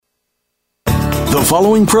The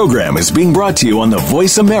following program is being brought to you on the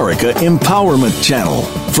Voice America Empowerment Channel.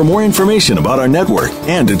 For more information about our network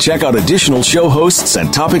and to check out additional show hosts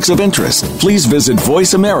and topics of interest, please visit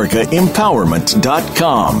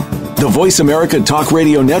voiceamericaempowerment.com. The Voice America Talk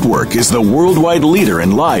Radio Network is the worldwide leader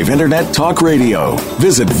in live Internet talk radio.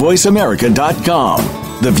 Visit voiceamerica.com.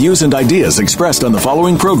 The views and ideas expressed on the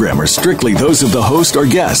following program are strictly those of the host or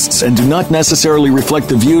guests and do not necessarily reflect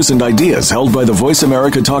the views and ideas held by the Voice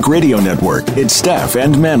America Talk Radio Network, its staff,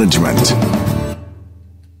 and management.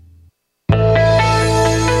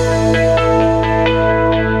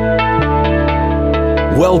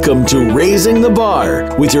 Welcome to Raising the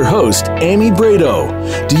Bar with your host, Amy Brado.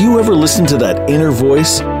 Do you ever listen to that inner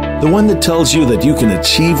voice? The one that tells you that you can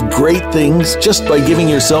achieve great things just by giving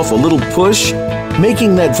yourself a little push?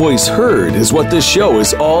 Making that voice heard is what this show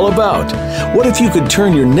is all about. What if you could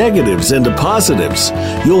turn your negatives into positives?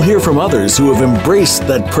 You'll hear from others who have embraced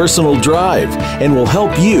that personal drive and will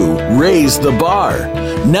help you raise the bar.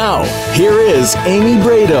 Now, here is Amy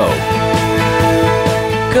Brado.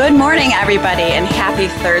 Good morning, everybody, and happy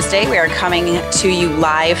Thursday. We are coming to you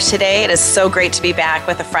live today. It is so great to be back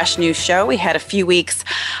with a fresh new show. We had a few weeks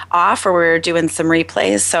off where we were doing some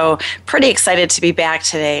replays, so pretty excited to be back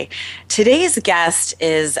today. Today's guest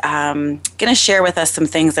is going to share with us some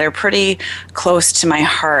things that are pretty close to my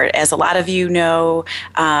heart. As a lot of you know,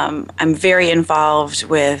 I'm very involved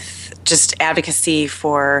with just advocacy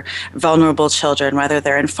for vulnerable children, whether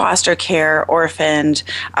they're in foster care, orphaned,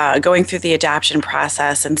 going through the adoption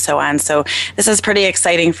process, and so on. So this is pretty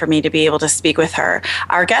exciting for me to be able to speak with her.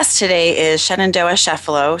 Our guest today is Shenandoah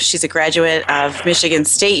Chefalo. She's a graduate of Michigan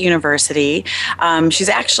State University. She's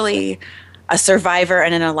actually a survivor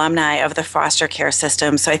and an alumni of the foster care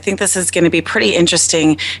system. So I think this is going to be pretty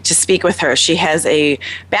interesting to speak with her. She has a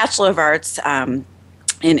Bachelor of Arts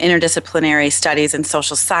in interdisciplinary studies and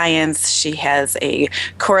social science. She has a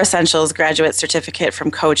Core Essentials graduate certificate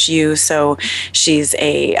from Coach U. So she's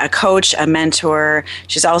a coach, a mentor.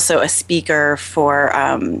 She's also a speaker for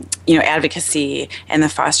advocacy and the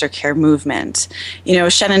foster care movement.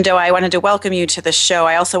 Shenandoah, I wanted to welcome you to the show.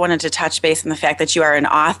 I also wanted to touch base on the fact that you are an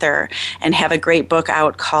author and have a great book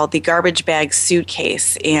out called The Garbage Bag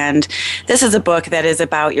Suitcase. And this is a book that is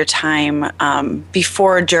about your time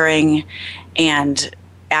before, during, and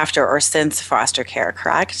after or since foster care,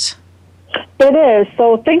 correct? It is.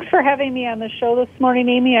 So thanks for having me on the show this morning,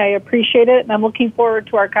 Amy. I appreciate it, and I'm looking forward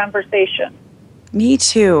to our conversation. Me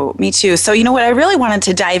too. So, what I really wanted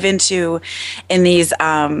to dive into in these,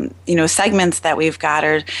 segments that we've got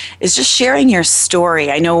is just sharing your story.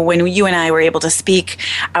 I know when you and I were able to speak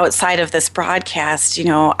outside of this broadcast,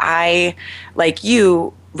 I, like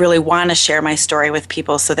you, really want to share my story with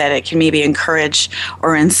people so that it can maybe encourage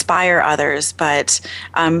or inspire others. But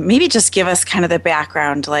maybe just give us kind of the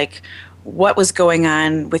background, like what was going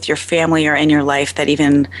on with your family or in your life that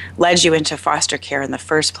even led you into foster care in the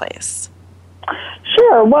first place.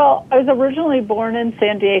 Sure. Well, I was originally born in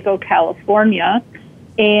San Diego, California,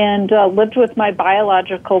 and lived with my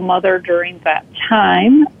biological mother during that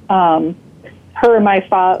time. Her and my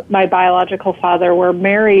biological father were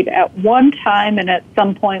married at one time, and at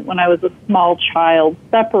some point when I was a small child,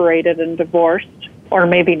 separated and divorced, or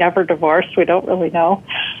maybe never divorced. We don't really know.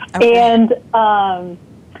 Okay. And,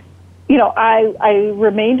 I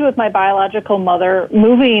remained with my biological mother,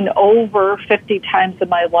 moving over 50 times in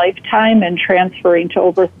my lifetime and transferring to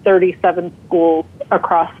over 37 schools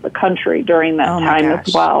across the country during that time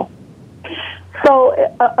as well. So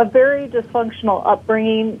a very dysfunctional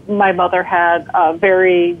upbringing. My mother had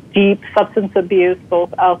very deep substance abuse,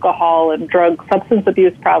 both alcohol and drug substance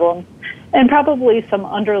abuse problems, and probably some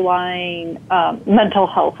underlying mental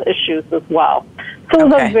health issues as well. So it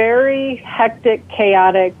was a very hectic,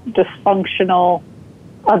 chaotic, dysfunctional,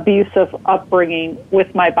 abusive upbringing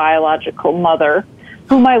with my biological mother,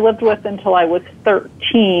 whom I lived with until I was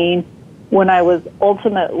 13. When I was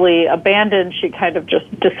ultimately abandoned, she kind of just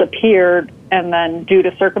disappeared. And then due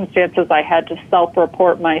to circumstances, I had to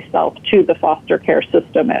self-report myself to the foster care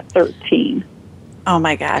system at 13. Oh,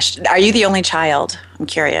 my gosh. Are you the only child? I'm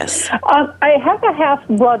curious. I have a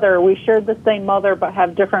half-brother. We shared the same mother but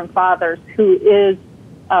have different fathers, who is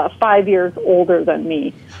 5 years older than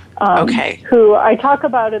me. Who I talk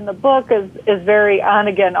about in the book is very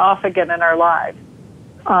on-again, off-again in our lives.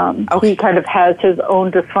 He kind of has his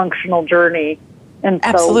own dysfunctional journey. And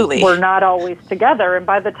so we're not always together. And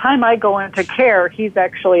by the time I go into care, he's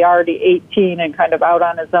actually already 18 and kind of out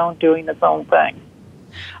on his own doing his own thing.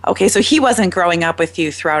 Okay, so he wasn't growing up with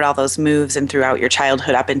you throughout all those moves and throughout your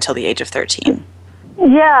childhood up until the age of 13.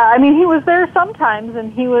 Yeah, I mean, he was there sometimes,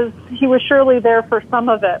 and he was surely there for some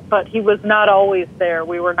of it, but he was not always there.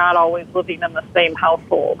 We were not always living in the same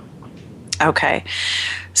household. Okay.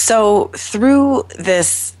 So through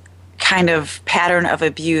this kind of pattern of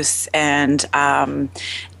abuse and,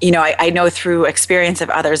 I know through experience of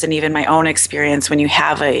others and even my own experience, when you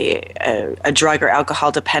have a drug or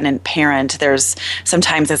alcohol dependent parent, there's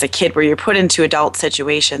sometimes as a kid where you're put into adult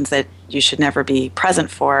situations that you should never be present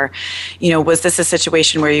for. Was this a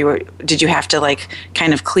situation where did you have to like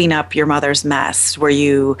kind of clean up your mother's mess? Were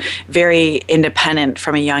you very independent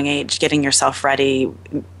from a young age, getting yourself ready,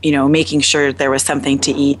 making sure there was something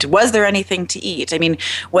to eat? Was there anything to eat? I mean,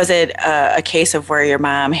 was it a case of where your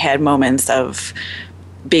mom had moments of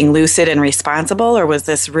being lucid and responsible, or was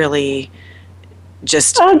this really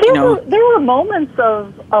just, There were moments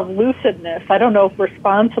of lucidness. I don't know if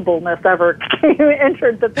responsibleness ever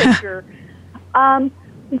entered the picture.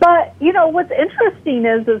 But, what's interesting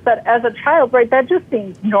is that as a child, right, that just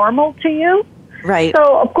seems normal to you. Right.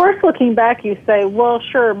 So, of course, looking back, you say, well,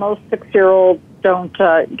 sure, most 6-year-olds don't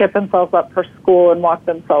get themselves up for school and walk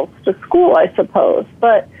themselves to school, I suppose.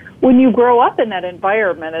 But when you grow up in that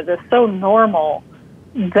environment, it is so normal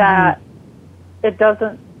that it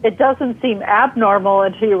doesn't seem abnormal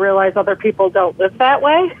until you realize other people don't live that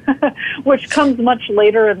way, which comes much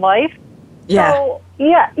later in life. Yeah. So,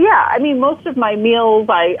 yeah. I mean, most of my meals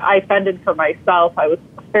I fended for myself. I was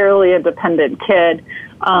a fairly independent kid.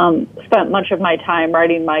 Spent much of my time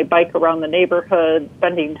riding my bike around the neighborhood,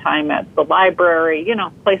 spending time at the library,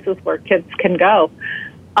 places where kids can go,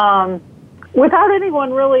 without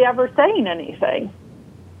anyone really ever saying anything.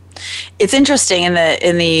 It's interesting in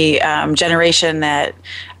the generation that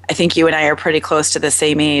I think you and I are pretty close to the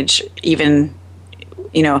same age. Even,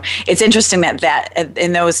 it's interesting that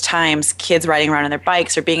in those times, kids riding around on their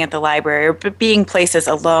bikes or being at the library or being places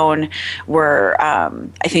alone were,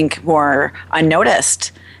 I think, more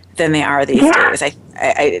unnoticed than they are these days.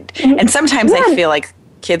 And sometimes I feel like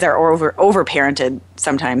kids are over parented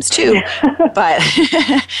sometimes too, but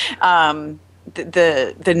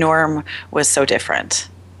the norm was so different.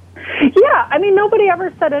 Yeah, I mean, nobody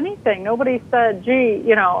ever said anything. Nobody said, gee,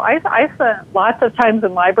 I spent lots of times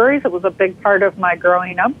in libraries. It was a big part of my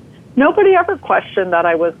growing up. Nobody ever questioned that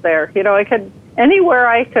I was there. Anywhere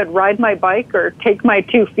I could ride my bike or take my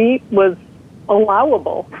 2 feet was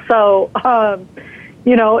allowable. So,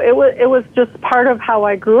 it was just part of how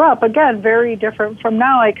I grew up. Again, very different from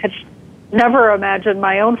now. I could never imagine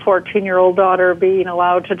my own 14-year-old daughter being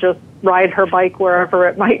allowed to just ride her bike wherever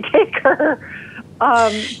it might take her.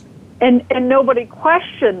 And nobody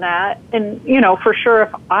questioned that. And, for sure,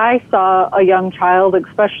 if I saw a young child,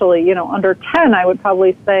 especially, under 10, I would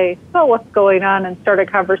probably say, so what's going on, and start a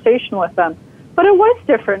conversation with them. But it was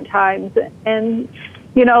different times. And,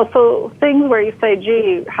 so things where you say,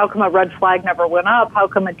 gee, how come a red flag never went up? How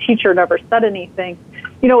come a teacher never said anything?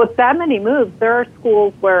 With that many moves, there are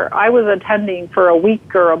schools where I was attending for a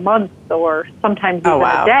week or a month or sometimes even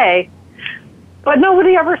a day. But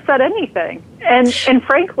nobody ever said anything. And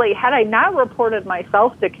frankly, had I not reported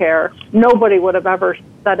myself to care, nobody would have ever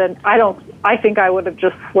said it. I think I would have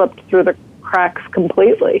just slipped through the cracks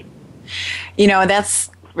completely. That's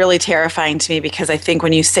really terrifying to me, because I think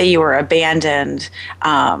when you say you were abandoned,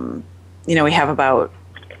 we have about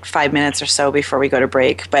 5 minutes or so before we go to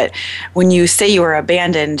break. But when you say you were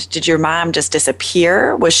abandoned, did your mom just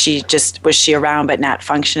disappear? Was she around but not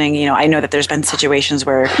functioning? I know that there's been situations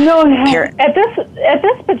where at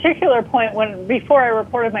this particular point, before I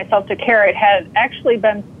reported myself to care, it had actually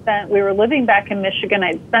been sent. We were living back in Michigan.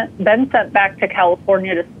 I'd been sent back to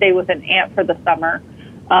California to stay with an aunt for the summer.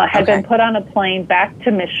 Had been put on a plane back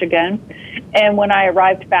to Michigan, and when I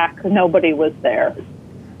arrived back, nobody was there.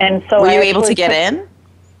 And so, were you able to get in?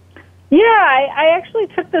 Yeah, I actually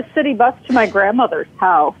took the city bus to my grandmother's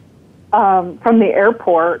house from the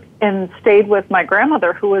airport and stayed with my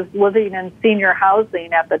grandmother, who was living in senior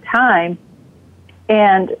housing at the time.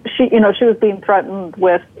 And she was being threatened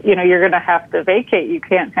with, you're going to have to vacate. You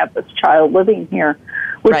can't have this child living here,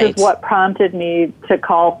 which is what prompted me to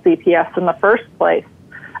call CPS in the first place.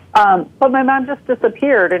 But my mom just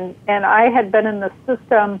disappeared, and I had been in the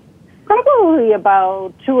system probably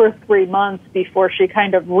about 2 or 3 months before she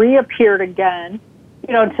kind of reappeared again,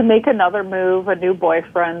 to make another move, a new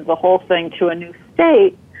boyfriend, the whole thing, to a new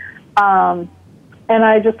state. And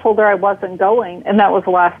I just told her I wasn't going, and that was the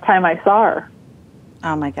last time I saw her.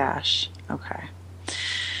 Oh, my gosh. Okay.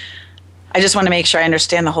 I just want to make sure I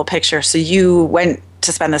understand the whole picture. So you went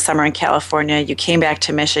to spend the summer in California. You came back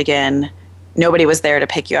to Michigan. nobody was there to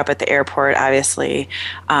pick you up at the airport, obviously.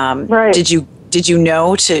 Right. Did you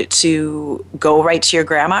know to go right to your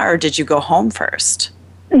grandma, or did you go home first?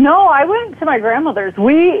 No, I went to my grandmother's.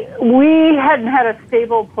 We hadn't had a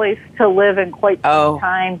stable place to live in quite some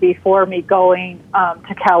time before me going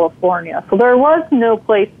to California. So there was no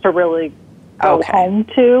place to really go home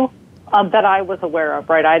to that I was aware of,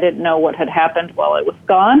 right? I didn't know what had happened while I was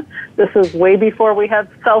gone. This is way before we had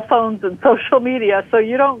cell phones and social media, so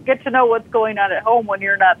you don't get to know what's going on at home when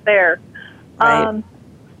you're not there. Right.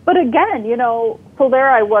 But again, so there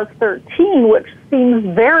I was 13, which seems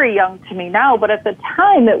very young to me now, but at the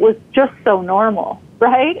time it was just so normal,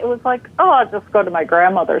 right? It was like, I'll just go to my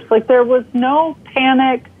grandmother's. Like, there was no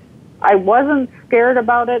panic. I wasn't scared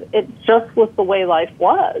about it. It just was the way life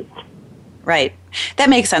was. Right. That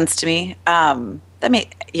makes sense to me. It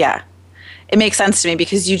makes sense to me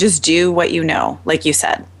because you just do what you know, like you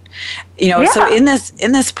said. So in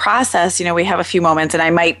this process, we have a few moments, and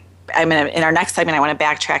in our next segment, I want to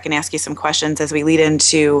backtrack and ask you some questions as we lead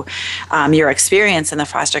into your experience in the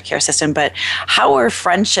foster care system. But how are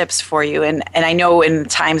friendships for you? And I know in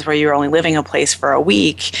times where you're only living a place for a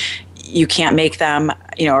week, you can't make them,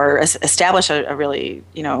 or establish a really,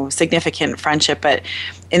 significant friendship. But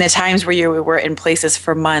in the times where you were in places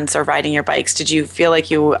for months or riding your bikes, did you feel like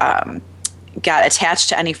you got attached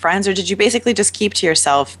to any friends, or did you basically just keep to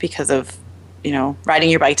yourself because of, riding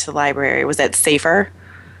your bike to the library? Was that safer?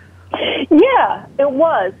 Yeah, it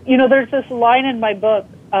was. There's this line in my book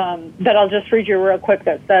that I'll just read you real quick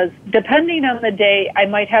that says, depending on the day, I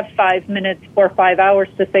might have 5 minutes or 5 hours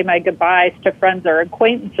to say my goodbyes to friends or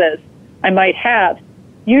acquaintances I might have.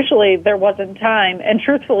 Usually there wasn't time, and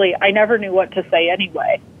truthfully, I never knew what to say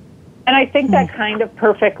anyway. And I think that kind of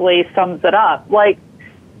perfectly sums it up. Like,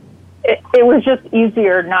 it was just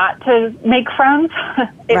easier not to make friends.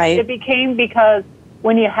 It became because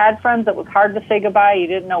when you had friends, it was hard to say goodbye. You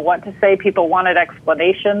didn't know what to say. People wanted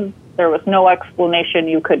explanations. There was no explanation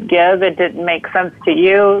you could give. It didn't make sense to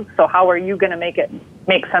you. So how are you going to make it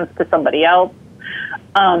make sense to somebody else?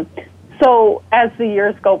 So as the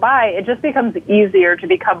years go by, it just becomes easier to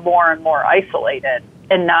become more and more isolated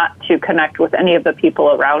and not to connect with any of the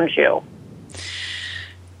people around you.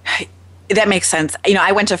 That makes sense.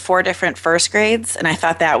 I went to 4 different first grades, and I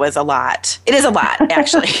thought that was a lot. It is a lot,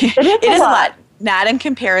 actually. It is a lot. Not in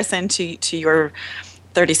comparison to your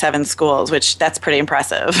 37 schools, which that's pretty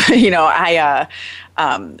impressive. I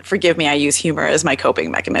forgive me, I use humor as my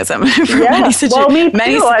coping mechanism for many situations. Well, me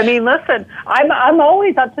too. I mean, listen, I'm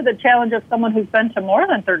always up to the challenge of someone who's been to more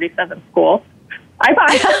than 37 schools. I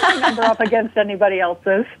put my number up against anybody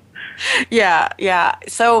else's. Yeah.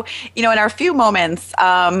 So, in our few moments,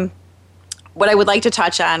 what I would like to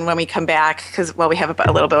touch on when we come back, because we have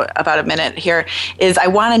about a minute here, is I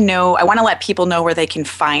want to let people know where they can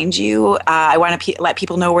find you. I want to let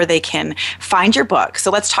people know where they can find your book.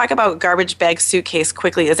 So let's talk about Garbage Bag Suitcase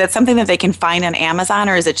quickly. Is that something that they can find on Amazon,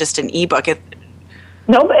 or is it just an ebook?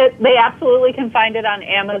 Nope, they absolutely can find it on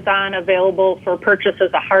Amazon, available for purchase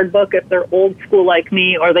as a hard book if they're old school like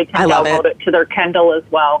me, or they can download it to their Kindle as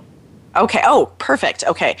well. Okay. Oh, perfect.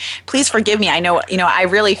 Okay. Please forgive me. I know, I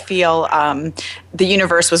really feel the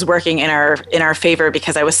universe was working in our favor,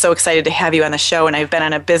 because I was so excited to have you on the show, and I've been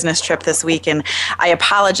on a business trip this week, and I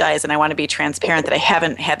apologize, and I want to be transparent that I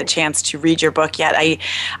haven't had the chance to read your book yet. I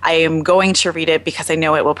am going to read it because I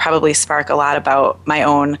know it will probably spark a lot about my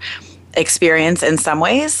own experience in some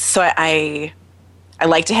ways. So I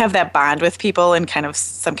like to have that bond with people in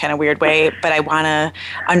some kind of weird way, but I want to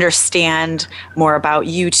understand more about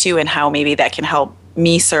you too, and how maybe that can help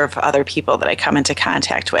me serve other people that I come into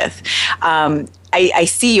contact with. I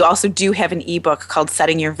see you also do have an ebook called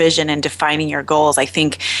Setting Your Vision and Defining Your Goals. I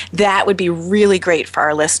think that would be really great for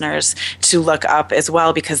our listeners to look up as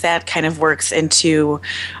well, because that kind of works into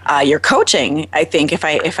your coaching, I think, if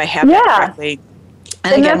I have that correctly.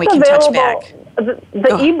 And again, we can touch back.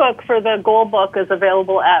 The ebook for the goal book is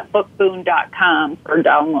available at bookboon.com for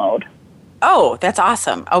download. Oh, that's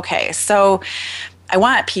awesome. Okay, so I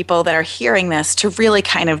want people that are hearing this to really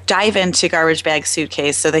kind of dive into Garbage Bag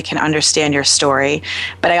Suitcase so they can understand your story.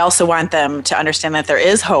 But I also want them to understand that there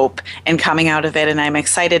is hope in coming out of it. And I'm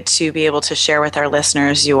excited to be able to share with our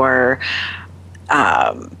listeners your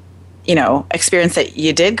experience, that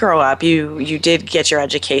you did grow up, you did get your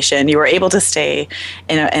education, you were able to stay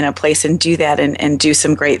in a place and do that and do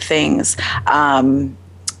some great things.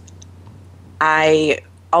 I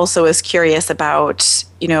also was curious about,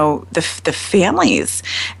 the families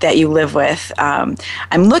that you live with. I'm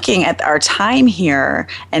looking at our time here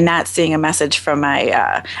and not seeing a message from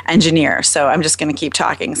my engineer, so I'm just going to keep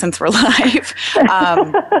talking since we're live.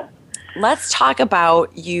 Let's talk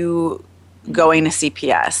about you going to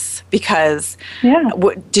CPS? Because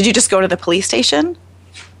did you just go to the police station?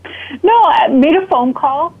 No, I made a phone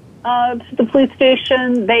call to the police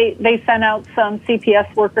station. They sent out some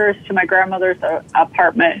CPS workers to my grandmother's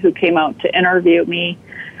apartment who came out to interview me.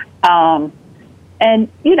 And,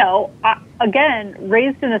 again,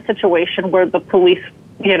 raised in a situation where the police,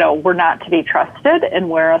 were not to be trusted and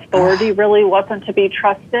where authority really wasn't to be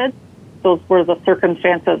trusted. Those were the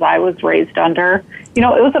circumstances I was raised under. It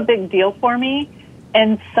was a big deal for me.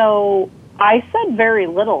 And so I said very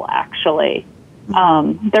little, actually.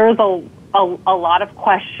 There was a lot of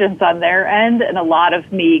questions on their end and a lot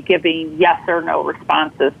of me giving yes or no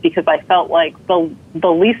responses because I felt like the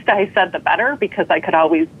least I said, the better, because I could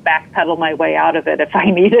always backpedal my way out of it if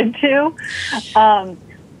I needed to.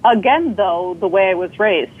 Again, though, the way I was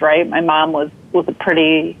raised, right? My mom was a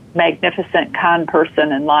pretty magnificent con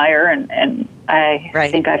person and liar, and I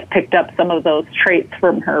think I've picked up some of those traits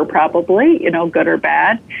from her probably, good or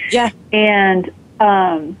bad. Yeah. And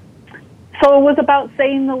so it was about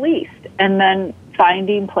saying the least and then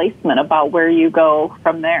finding placement about where you go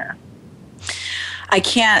from there.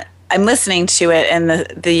 I'm listening to it, and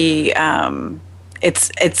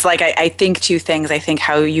it's like I think two things. I think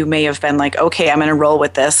how you may have been like, okay, I'm going to roll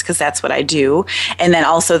with this because that's what I do. And then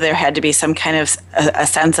also there had to be some kind of a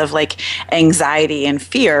sense of like anxiety and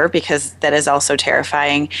fear because that is also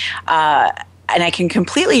terrifying. And I can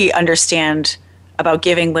completely understand about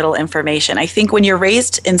giving little information. I think when you're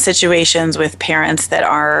raised in situations with parents that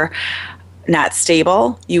are not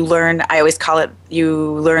stable, you learn, I always call it,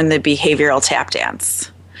 you learn the behavioral tap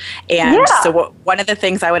dance. And so one of the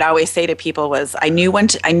things I would always say to people was I knew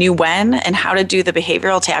when and how to do the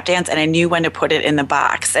behavioral tap dance, and I knew when to put it in the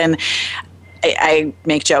box. And I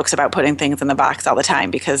make jokes about putting things in the box all the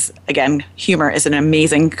time because, again, humor is an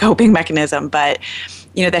amazing coping mechanism. But,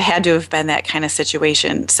 that had to have been that kind of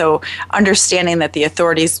situation. So understanding that the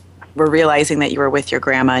authorities were realizing that you were with your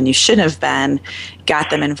grandma and you shouldn't have been, got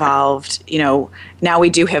them involved. Now we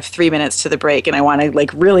do have 3 minutes to the break, and I want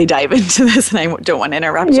to really dive into this, and I don't want to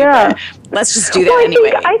interrupt you, but let's just do that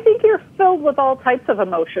anyway. I think you're filled with all types of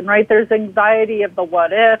emotion, right? There's anxiety of the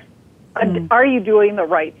what if. Are you doing the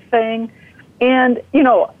right thing? And,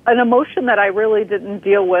 an emotion that I really didn't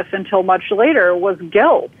deal with until much later was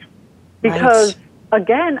guilt. Because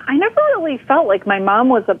again, I never really felt like my mom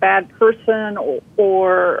was a bad person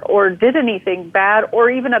or did anything bad or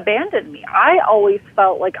even abandoned me. I always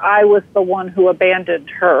felt like I was the one who abandoned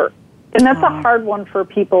her. And that's a hard one for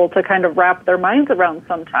people to kind of wrap their minds around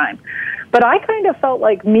sometimes. But I kind of felt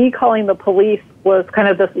like me calling the police was kind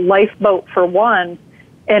of this lifeboat for one,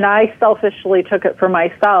 and I selfishly took it for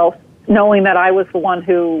myself, knowing that I was the one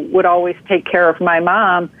who would always take care of my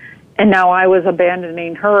mom. And now I was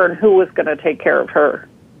abandoning her, and who was going to take care of her?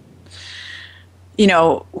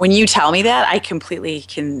 When you tell me that, I completely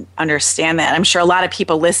can understand that. I'm sure a lot of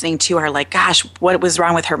people listening to are like, gosh, what was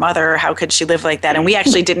wrong with her mother? How could she live like that? And we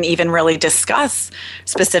actually didn't even really discuss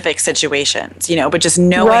specific situations, but just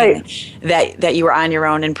knowing that you were on your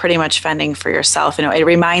own and pretty much fending for yourself. It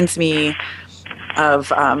reminds me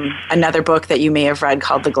of another book that you may have read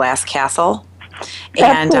called The Glass Castle.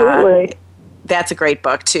 Absolutely. That's a great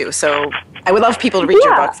book too. So I would love people to read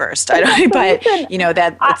your book first. But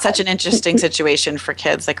it's such an interesting situation for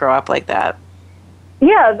kids that grow up like that.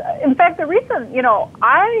 Yeah. In fact, the reason,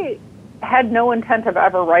 I had no intent of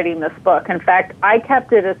ever writing this book. In fact, I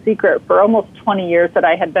kept it a secret for almost 20 years that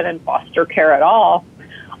I had been in foster care at all,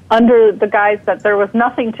 under the guise that there was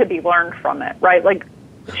nothing to be learned from it, right? Like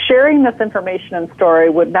sharing this information and story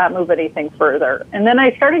would not move anything further. And then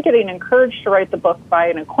I started getting encouraged to write the book by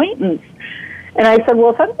an acquaintance. And I said,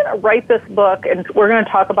 well, if I'm going to write this book and we're going to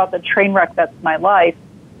talk about the train wreck that's my life,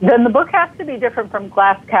 then the book has to be different from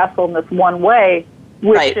Glass Castle in this one way,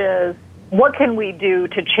 which is what can we do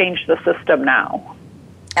to change the system now?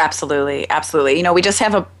 Absolutely. Absolutely. We just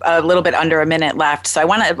have a little bit under a minute left. So I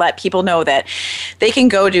want to let people know that they can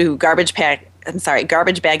go to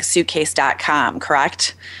garbagebagssuitcase.com,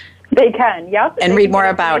 correct? They can, yep. And read more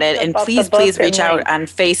about it. And please reach out on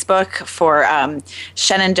Facebook for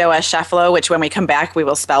Shenandoah Chefalo, which when we come back, we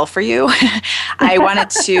will spell for you. I wanted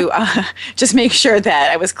to just make sure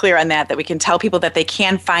that I was clear on that we can tell people that they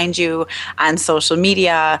can find you on social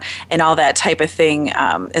media and all that type of thing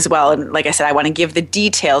as well. And like I said, I want to give the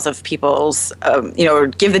details of people's,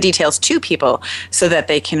 give the details to people so that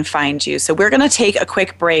they can find you. So we're going to take a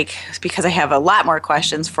quick break because I have a lot more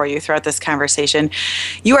questions for you throughout this conversation.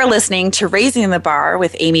 You are listening to Raising the Bar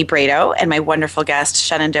with Amy Brado and my wonderful guest,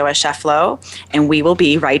 Shenandoah Chefalo, and we will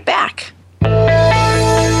be right back.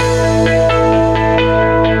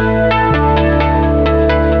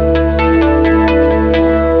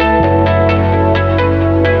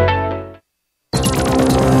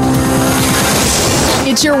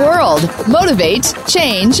 called Motivate,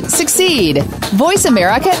 Change, Succeed.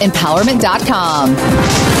 VoiceAmericaEmpowerment.com.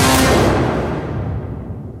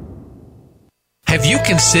 Have you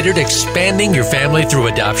considered expanding your family through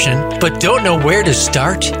adoption, but don't know where to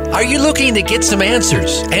start? Are you looking to get some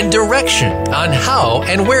answers and direction on how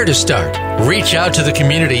and where to start? Reach out to the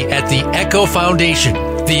community at the Echo Foundation.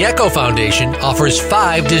 The Echo Foundation offers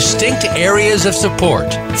 5 distinct areas of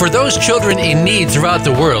support. For those children in need throughout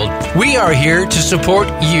the world, we are here to support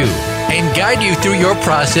you and guide you through your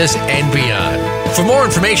process and beyond. For more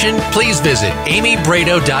information, please visit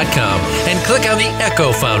amybrado.com and click on the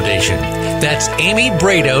Echo Foundation. That's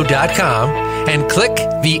amybrado.com and click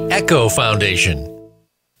the Echo Foundation.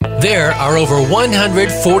 There are over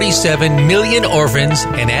 147 million orphans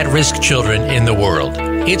and at-risk children in the world.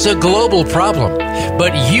 It's a global problem,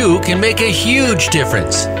 but you can make a huge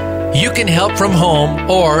difference. You can help from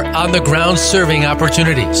home or on the ground serving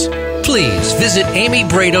opportunities. Please visit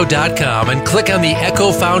amybrado.com and click on the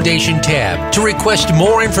Echo Foundation tab to request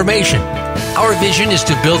more information. Our vision is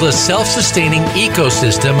to build a self-sustaining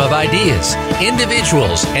ecosystem of ideas,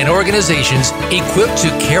 individuals, and organizations equipped to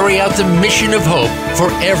carry out the mission of hope for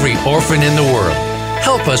every orphan in the world.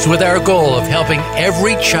 Help us with our goal of helping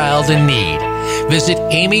every child in need. Visit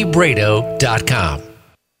amybrado.com.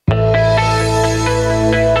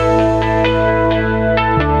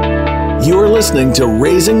 You're listening to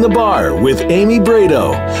Raising the Bar with Amy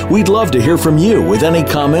Brado. We'd love to hear from you with any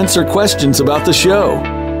comments or questions about the show.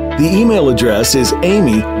 The email address is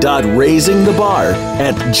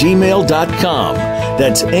amy.raisingthebar@gmail.com.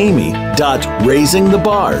 That's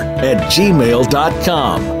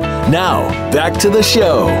amy.raisingthebar@gmail.com. Now, back to the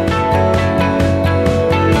show.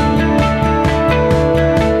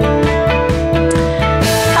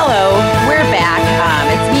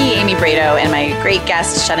 And my great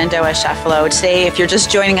guest, Shenandoah Chefalo. Today, if you're just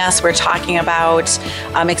joining us, we're talking about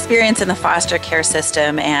experience in the foster care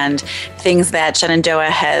system and things that Shenandoah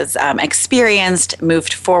has experienced,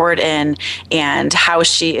 moved forward in, and how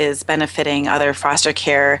she is benefiting other foster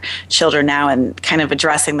care children now and kind of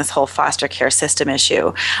addressing this whole foster care system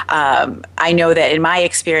issue. I know that in my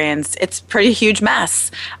experience, it's a pretty huge mess.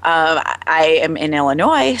 I am in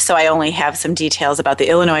Illinois, so I only have some details about the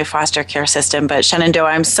Illinois foster care system, but Shenandoah,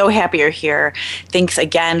 I'm so happy you're here. Thanks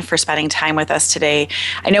again for spending time with us today.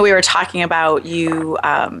 I know we were talking about you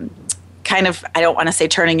kind of, I don't want to say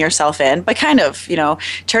turning yourself in, but kind of,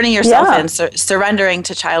 turning yourself in, surrendering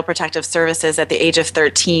to Child Protective Services at the age of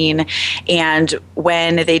 13. And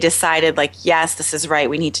when they decided, yes, this is right,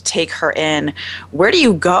 we need to take her in, where do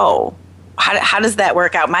you go? How does that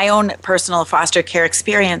work out? My own personal foster care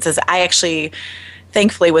experience is I actually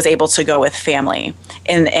thankfully was able to go with family.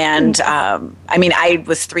 And I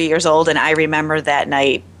was 3 years old and I remember that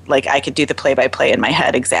night, I could do the play-by-play in my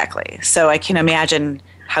head exactly. So I can imagine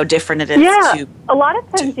how different it is. Yeah, a lot of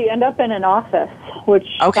times you end up in an office, which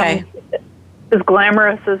as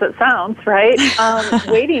glamorous as it sounds, right?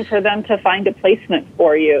 Waiting for them to find a placement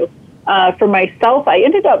for you. For myself, I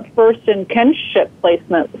ended up first in kinship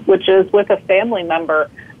placement, which is with a family member.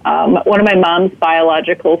 One of my mom's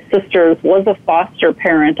biological sisters was a foster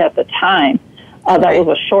parent at the time. That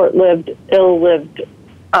was a short-lived, ill-lived,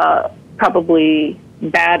 probably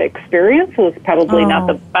bad experience. It was probably not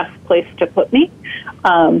the best place to put me.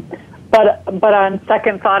 But on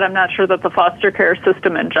second thought, I'm not sure that the foster care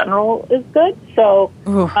system in general is good. So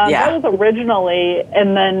that was originally,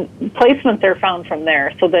 and then placements are found from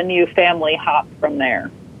there. So then you family hop from there.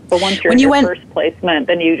 So once you're in your first placement,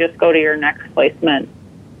 then you just go to your next placement.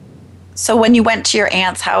 So when you went to your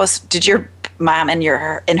aunt's house, did your mom and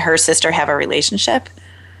her sister have a relationship?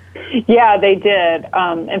 Yeah, they did.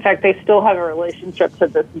 In fact, they still have a relationship to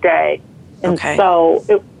this day. And so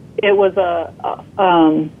it was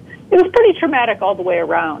it was pretty traumatic all the way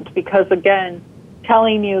around because, again,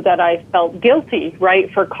 telling you that I felt guilty, right,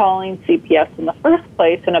 for calling CPS in the first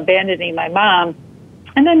place and abandoning my mom,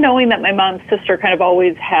 and then knowing that my mom's sister kind of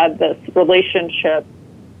always had this relationship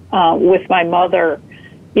with my mother,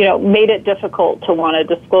 made it difficult to want to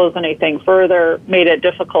disclose anything further, made it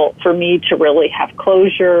difficult for me to really have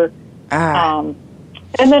closure.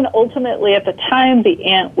 And then ultimately at the time, the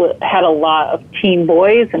aunt had a lot of teen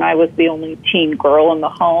boys, and I was the only teen girl in the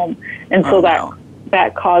home. And so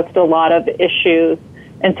that caused a lot of issues.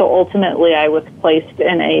 And so ultimately I was placed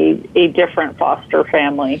in a different foster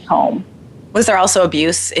family home. Was there also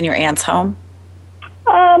abuse in your aunt's home?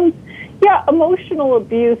 Yeah, emotional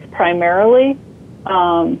abuse primarily.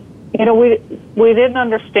 We didn't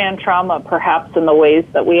understand trauma perhaps in the ways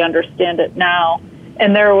that we understand it now.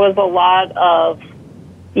 And there was a lot of,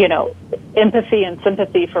 empathy and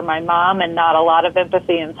sympathy for my mom and not a lot of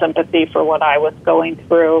empathy and sympathy for what I was going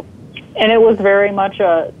through. And it was very much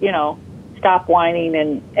a, stop whining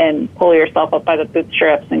and pull yourself up by the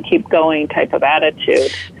bootstraps and keep going type of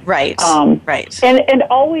attitude. Right. Right. And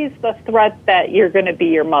always the threat that you're going to be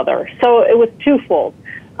your mother. So it was twofold.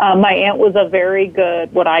 My aunt was a very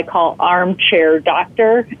good, what I call armchair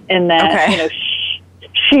doctor, in that,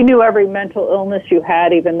 she knew every mental illness you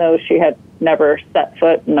had, even though she had never set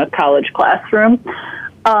foot in a college classroom.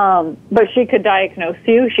 But she could diagnose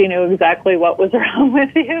you. She knew exactly what was wrong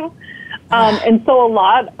with you. And so a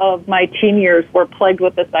lot of my teen years were plagued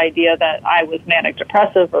with this idea that I was manic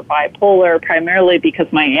depressive or bipolar, primarily because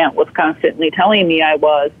my aunt was constantly telling me I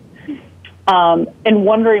was, and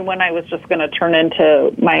wondering when I was just going to turn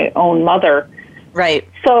into my own mother. Right.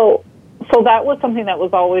 So that was something that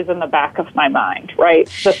was always in the back of my mind, right?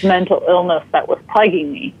 This mental illness that was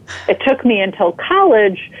plaguing me. It took me until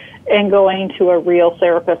college and going to a real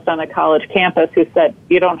therapist on a college campus who said,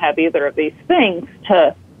 you don't have either of these things,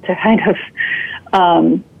 to kind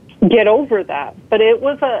of get over that. But it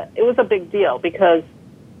was a big deal, because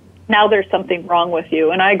now there's something wrong with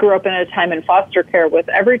you. And I grew up in a time in foster care with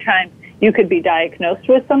every time you could be diagnosed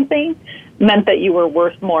with something meant that you were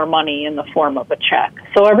worth more money in the form of a check.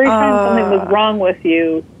 So every time something was wrong with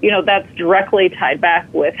you, that's directly tied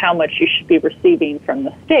back with how much you should be receiving from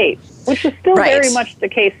the state, which is still very much the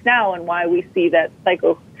case now, and why we see that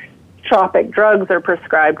psychotropic drugs are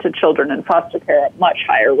prescribed to children in foster care at much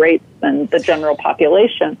higher rates than the general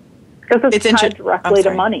population, because it's tied directly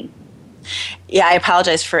to money. Yeah, I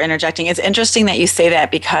apologize for interjecting. It's interesting that you say that,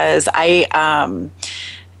 because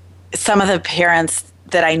some of the parents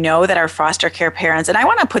that I know that are foster care parents, and I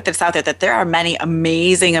want to put this out there, that there are many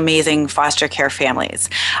amazing, amazing foster care families.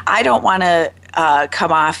 I don't want to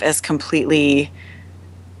come off as completely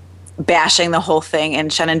bashing the whole thing in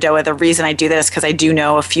Shenandoah. The reason I do that is because I do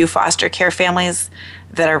know a few foster care families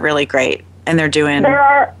that are really great, and they're doing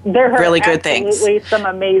really good things. Absolutely some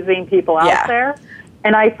amazing people out there.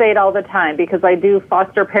 And I say it all the time, because I do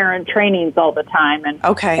foster parent trainings all the time.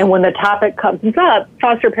 And when the topic comes up,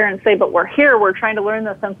 foster parents say, but we're here, we're trying to learn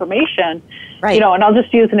this information. Right. And I'll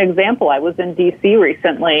just use an example. I was in D.C.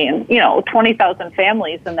 recently, and, 20,000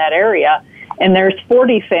 families in that area, and there's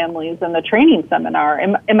 40 families in the training seminar.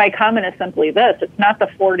 And my comment is simply this: it's not the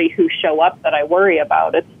 40 who show up that I worry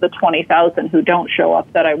about. It's the 20,000 who don't show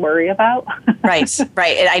up that I worry about. Right.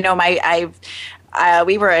 And I know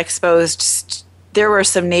we were exposed. There were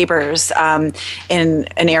some neighbors in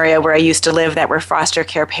an area where I used to live that were foster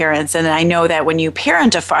care parents. And I know that when you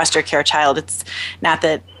parent a foster care child, it's not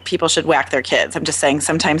that people should whack their kids. I'm just saying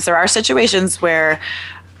sometimes there are situations where,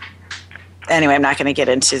 anyway, I'm not going to get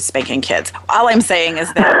into spanking kids. All I'm saying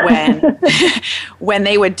is that when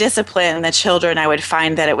they would discipline the children, I would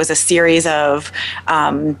find that it was a series of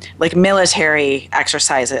military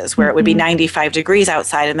exercises where it would be 95 degrees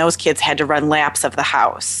outside, and those kids had to run laps of the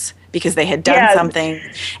house because they had done something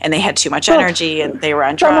and they had too much energy and they were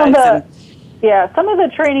on drugs. Some of the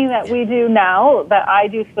training that we do now, that I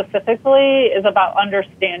do specifically, is about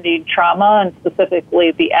understanding trauma, and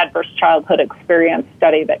specifically the adverse childhood experience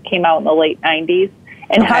study that came out in the late 90s,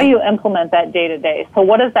 and how you implement that day to day. So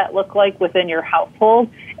what does that look like within your household,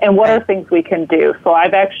 and what are things we can do? So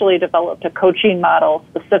I've actually developed a coaching model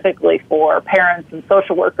specifically for parents and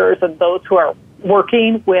social workers and those who are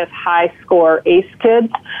working with high score ACE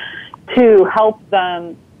kids, to help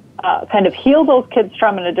them kind of heal those kids'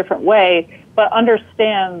 trauma in a different way, but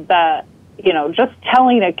understand that, just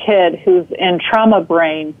telling a kid who's in trauma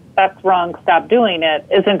brain, that's wrong, stop doing it,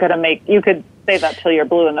 isn't going to make, you could say that till you're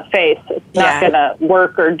blue in the face. It's not going to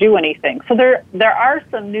work or do anything. So there are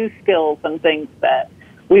some new skills and things that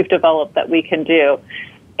we've developed that we can do.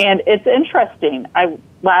 And it's interesting.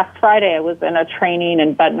 Last Friday, I was in a training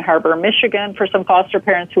in Benton Harbor, Michigan, for some foster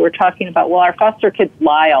parents who were talking about, well, our foster kids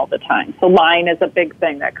lie all the time. So lying is a big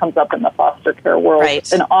thing that comes up in the foster care world,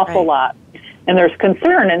 an awful lot. And there's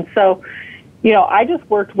concern. And so, I just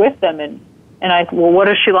worked with them, and I said, well, what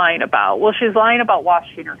is she lying about? Well, she's lying about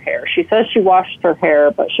washing her hair. She says she washed her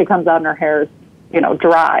hair, but she comes out and her hair is,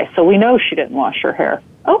 dry. So we know she didn't wash her hair.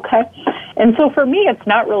 Okay. And so for me, it's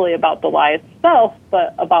not really about the lie itself,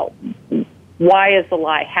 but about why is the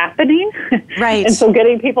lie happening? Right. And so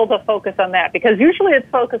getting people to focus on that, because usually it's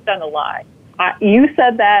focused on the lie. You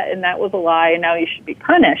said that, and that was a lie, and now you should be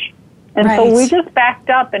punished. And so we just backed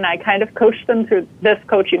up, and I kind of coached them through this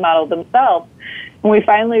coaching model themselves. And we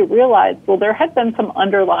finally realized, well, there had been some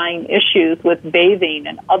underlying issues with bathing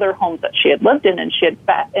in other homes that she had lived in, and she had,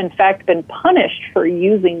 in fact, been punished for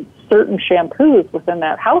using certain shampoos within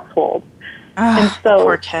that household. And so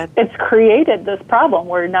it's created this problem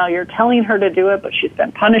where now you're telling her to do it, but she's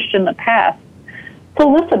been punished in the past. So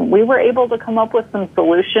listen, we were able to come up with some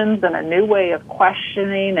solutions and a new way of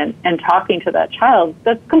questioning and talking to that child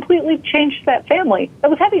that's completely changed that family that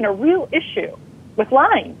was having a real issue with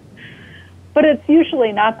lying. But it's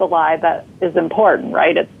usually not the lie that is important,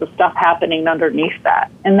 right? It's the stuff happening underneath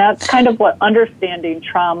that. And that's kind of what understanding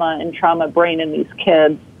trauma and trauma brain in these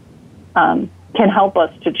kids can help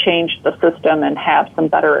us to change the system and have some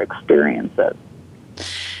better experiences.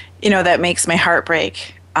 That makes my heart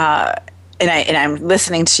break. And I'm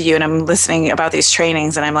listening to you, and I'm listening about these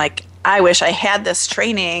trainings, and I'm like, I wish I had this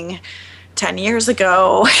training 10 years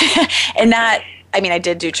ago. And I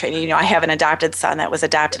did do training. I have an adopted son that was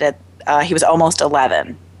adopted he was almost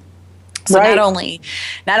 11. So right.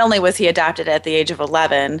 not only was he adopted at the age of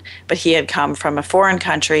 11, but he had come from a foreign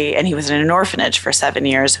country, and he was in an orphanage for 7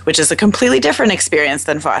 years, which is a completely different experience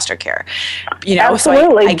than foster care.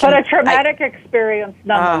 Absolutely, but a traumatic experience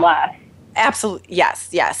nonetheless. Absolutely.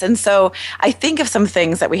 Yes. And so I think of some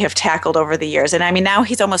things that we have tackled over the years. And now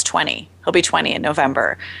he's almost 20. He'll be 20 in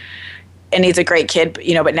November. And he's a great kid,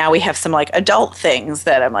 but now we have some adult things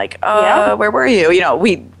that I'm like, where were you?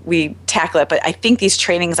 We tackle it, but I think these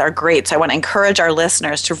trainings are great. So I want to encourage our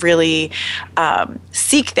listeners to really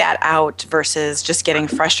seek that out versus just getting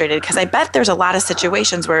frustrated. Because I bet there's a lot of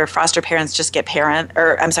situations where foster parents get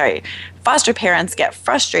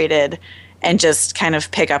frustrated and just kind of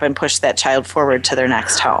pick up and push that child forward to their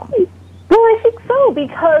next home. Well, I think so,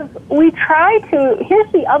 because we try to,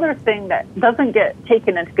 here's the other thing that doesn't get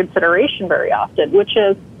taken into consideration very often, which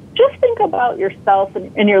is just think about yourself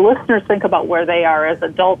and your listeners think about where they are as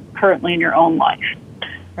adults currently in your own life.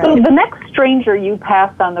 Right. So the next stranger you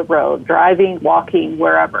pass on the road, driving, walking,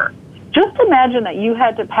 wherever, just imagine that you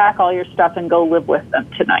had to pack all your stuff and go live with them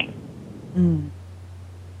tonight.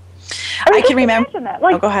 I can remember that.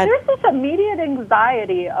 Go ahead. There's this immediate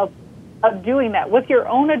anxiety of doing that with your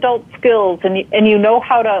own adult skills, and you know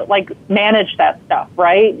how to manage that stuff,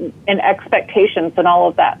 right? And expectations and all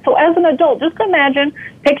of that. So as an adult, just imagine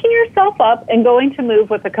picking yourself up and going to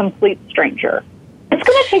move with a complete stranger. It's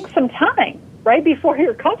going to take some time, right, before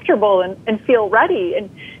you're comfortable and feel ready.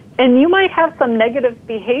 And you might have some negative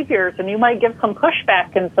behaviors, and you might give some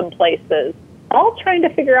pushback in some places, all trying to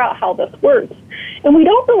figure out how this works. And we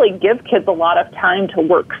don't really give kids a lot of time to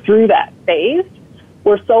work through that phase.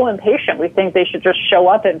 We're so impatient. We think they should just show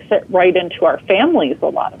up and fit right into our families a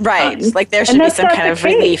lot of times. Right, there should be some kind of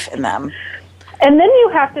relief in them. And then you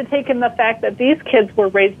have to take in the fact that these kids were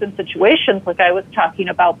raised in situations, like I was talking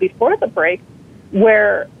about before the break,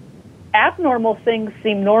 where abnormal things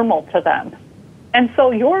seem normal to them. And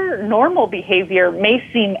so your normal behavior may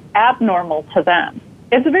seem abnormal to them.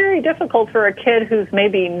 It's very difficult for a kid who's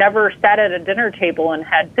maybe never sat at a dinner table and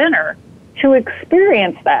had dinner to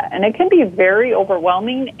experience that. And it can be very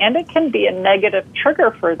overwhelming, and it can be a negative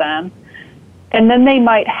trigger for them. And then they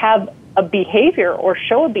might have a behavior or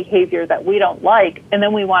show a behavior that we don't like, and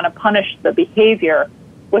then we want to punish the behavior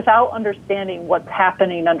without understanding what's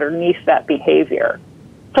happening underneath that behavior.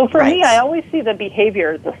 So for me, I always see the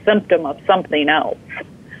behavior as a symptom of something else.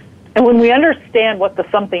 And when we understand what the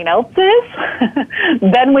something else is,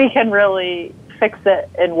 then we can really fix it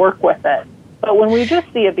and work with it. But when we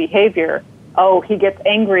just see a behavior, he gets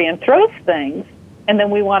angry and throws things, and then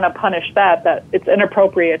we want to punish that it's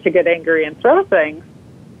inappropriate to get angry and throw things,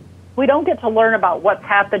 we don't get to learn about what's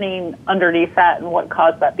happening underneath that and what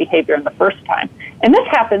caused that behavior in the first time. And this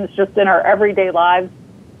happens just in our everyday lives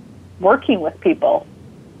working with people.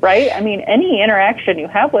 Right? Any interaction you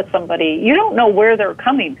have with somebody, you don't know where they're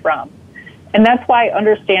coming from. And that's why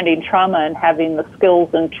understanding trauma and having the skills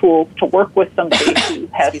and tools to work with somebody who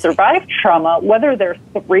has survived trauma, whether they're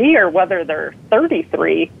 3 or whether they're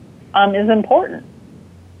 33, is important.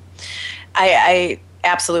 I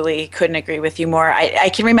absolutely couldn't agree with you more. I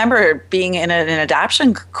can remember being in an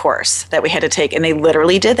adoption course that we had to take, and they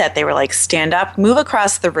literally did that. They were like, stand up, move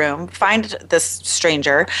across the room, find this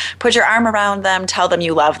stranger, put your arm around them, tell them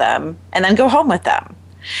you love them, and then go home with them.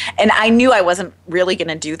 And I knew I wasn't really going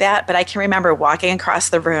to do that, but I can remember walking across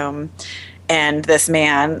the room, and this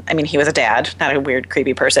man, he was a dad, not a weird,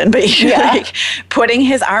 creepy person, but putting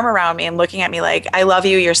his arm around me and looking at me like, I love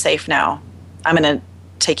you, you're safe now. I'm going to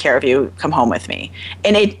take care of you, come home with me.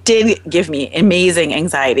 And it did give me amazing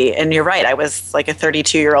anxiety. And you're right, I was like a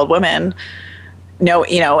 32-year-old woman. And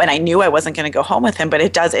I knew I wasn't going to go home with him, but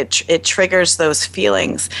it triggers those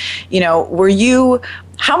feelings.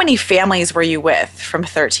 How many families were you with from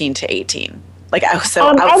 13 to 18?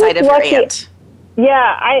 Outside of your aunt?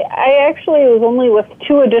 Yeah, I actually was only with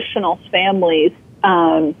 2 additional families.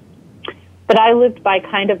 But I lived by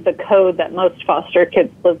kind of the code that most foster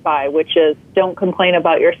kids live by, which is don't complain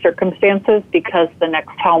about your circumstances because the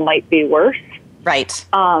next home might be worse. Right.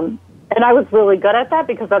 And I was really good at that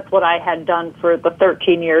because that's what I had done for the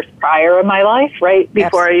 13 years prior in my life, right,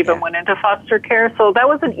 before I even went into foster care. So that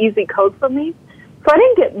was an easy code for me. So I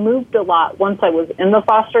didn't get moved a lot once I was in the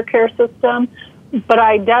foster care system, but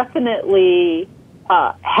I definitely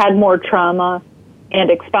had more trauma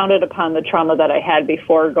and expounded upon the trauma that I had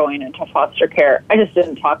before going into foster care. I just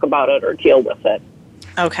didn't talk about it or deal with it.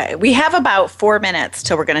 Okay. We have about 4 minutes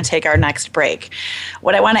till we're going to take our next break.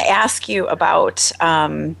 What I want to ask you about,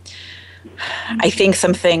 I think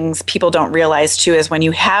some things people don't realize too is when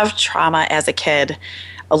you have trauma as a kid,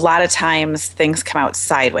 a lot of times things come out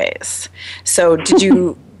sideways. So did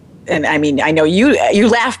you... And I mean, I know you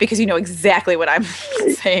laugh because you know exactly what I'm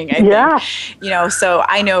saying. I think. So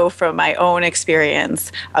I know from my own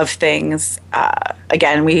experience of things,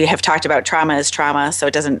 again, we have talked about trauma as trauma, so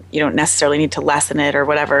you don't necessarily need to lessen it or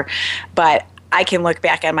whatever. But I can look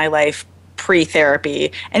back at my life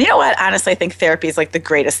pre-therapy. And you know what? Honestly, I think therapy is like the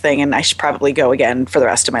greatest thing, and I should probably go again for the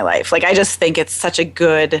rest of my life. Like, I just think it's such a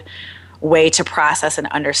good way to process and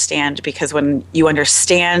understand, because when you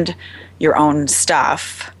understand your own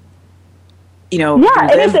stuff, you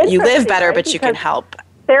live better, right? But you can help.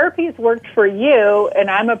 Therapy's worked for you, and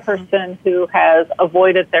I'm a person who has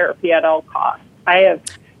avoided therapy at all costs. I have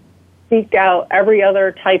seeked out every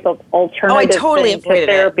other type of alternative thing to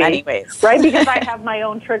therapy, anyways. Right? Because I have my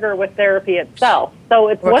own trigger with therapy itself. So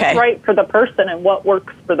it's what's right for the person and what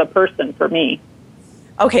works for the person for me.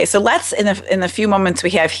 Okay, so let's, in the few moments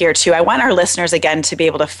we have here too, I want our listeners again to be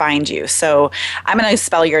able to find you. So I'm going to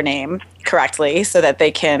spell your name correctly so that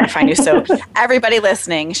they can find you. So everybody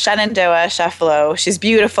listening, Shenandoah Chefalo, she's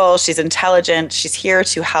beautiful, she's intelligent, she's here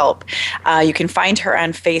to help. You can find her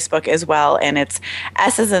on Facebook as well, and it's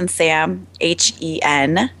S as in Sam,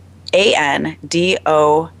 Henandoah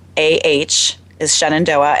is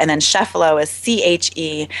Shenandoah, and then Chefalo is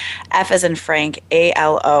CHEF as in Frank,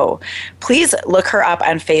 ALO. Please look her up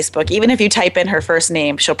on Facebook. Even if you type in her first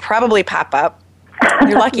name, she'll probably pop up.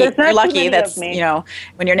 You're lucky. You're lucky. That's,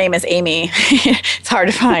 when your name is Amy, it's hard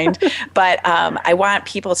to find. But I want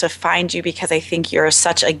people to find you because I think you're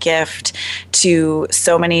such a gift to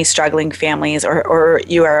so many struggling families, or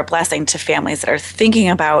you are a blessing to families that are thinking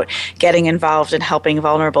about getting involved in helping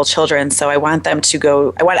vulnerable children. So I want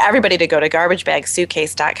everybody to go to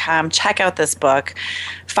garbagebagsuitcase.com, check out this book,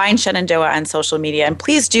 find Shenandoah on social media, and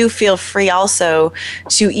please do feel free also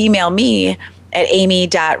to email me at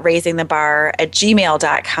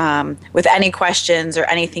amy.raisingthebar@gmail.com with any questions or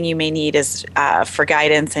anything you may need for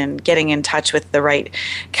guidance and getting in touch with the right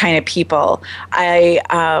kind of people.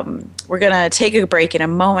 We're going to take a break in a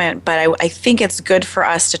moment, but I think it's good for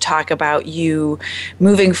us to talk about you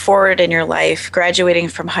moving forward in your life, graduating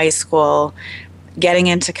from high school, getting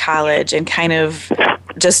into college, and kind of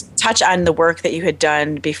just touch on the work that you had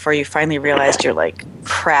done before you finally realized you're like,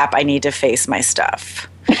 crap, I need to face my stuff.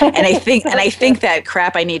 And I think that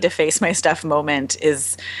crap, I need to face my stuff moment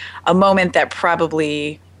is a moment that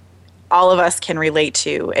probably all of us can relate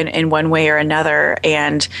to in one way or another.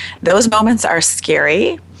 And those moments are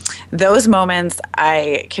scary. Those moments,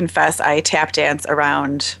 I confess, I tap dance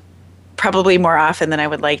around probably more often than I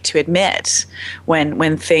would like to admit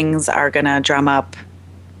when things are going to drum up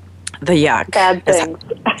the yuck. Bad things.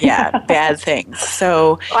 Bad things.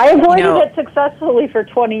 So I avoided it successfully for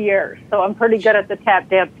 20 years, so I'm pretty good at the tap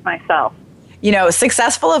dance myself.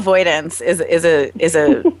 Successful avoidance is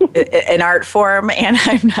an art form, and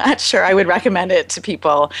I'm not sure I would recommend it to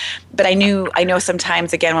people. But I know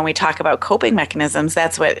sometimes, again, when we talk about coping mechanisms,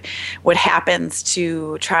 that's what happens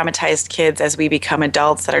to traumatized kids as we become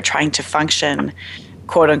adults that are trying to function,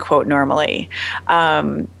 quote unquote, normally.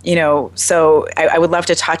 So I would love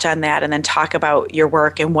to touch on that and then talk about your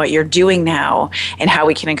work and what you're doing now and how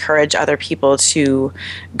we can encourage other people to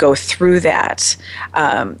go through that.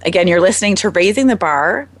 Again, you're listening to Raising the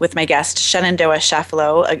Bar with my guest, Shenandoah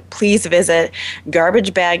Chefalo. Please visit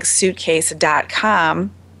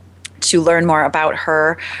garbagebagsuitcase.com to learn more about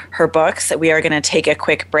her books. We are going to take a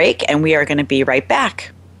quick break, and we are going to be right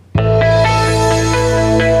back.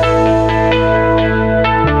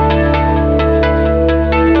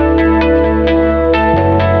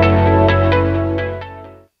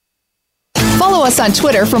 Follow us on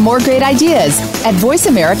Twitter for more great ideas at Voice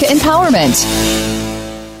America Empowerment.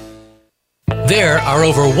 There are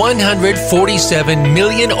over 147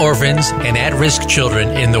 million orphans and at-risk children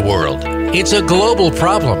in the world. It's a global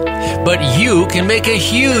problem, but you can make a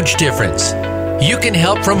huge difference. You can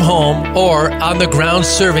help from home or on the ground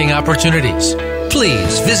serving opportunities.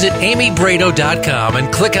 Please visit amybrado.com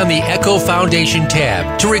and click on the Echo Foundation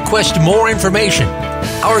tab to request more information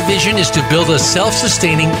Our vision is to build a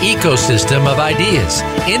self-sustaining ecosystem of ideas,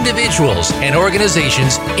 individuals, and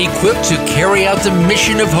organizations equipped to carry out the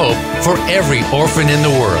mission of hope for every orphan in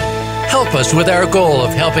the world. Help us with our goal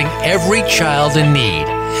of helping every child in need.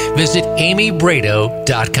 Visit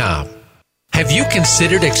amybrado.com. Have you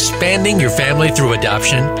considered expanding your family through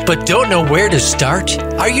adoption, but don't know where to start?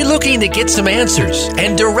 Are you looking to get some answers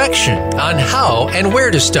and direction on how and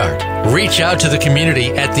where to start? Reach out to the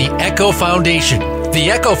community at the Echo Foundation.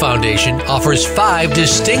 The Echo Foundation offers 5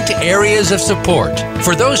 distinct areas of support.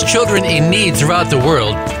 For those children in need throughout the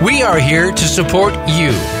world, we are here to support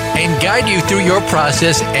you and guide you through your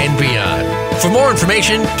process and beyond. For more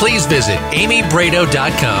information, please visit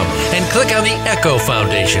amybrado.com and click on the Echo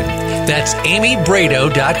Foundation. That's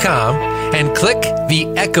amybrado.com and click the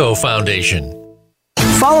Echo Foundation.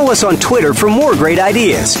 Follow us on Twitter for more great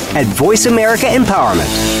ideas at Voice America Empowerment.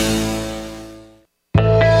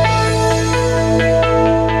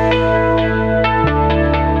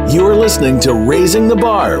 You're listening to Raising the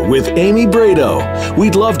Bar with Amy Brado.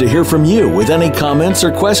 We'd love to hear from you with any comments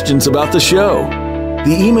or questions about the show.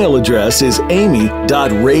 The email address is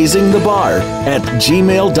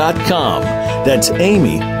amy.raisingthebar@gmail.com. That's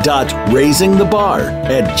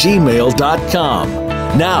amy.raisingthebar@gmail.com.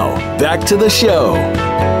 Now, back to the show.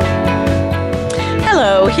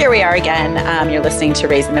 Hello, here we are again. You're listening to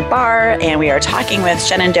Raising the Bar, and we are talking with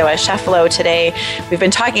Shenandoah Chefalo today. We've been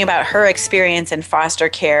talking about her experience in foster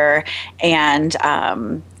care and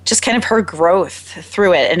just kind of her growth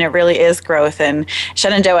through it, and it really is growth. And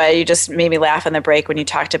Shenandoah, you just made me laugh on the break when you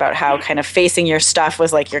talked about how kind of facing your stuff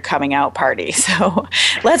was like your coming out party. So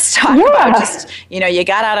let's talk about just, you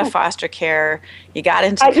got out of foster care, you got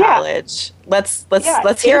into college. Let's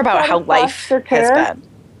hear about how life has been.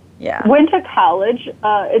 Yeah. Went to college.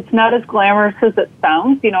 It's not as glamorous as it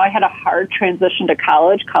sounds. I had a hard transition to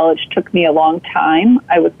college. College took me a long time.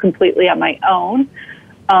 I was completely on my own.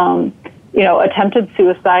 Attempted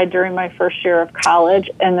suicide during my first year of college,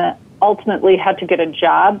 and then ultimately had to get a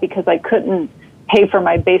job because I couldn't pay for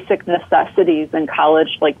my basic necessities in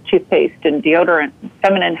college, like toothpaste and deodorant,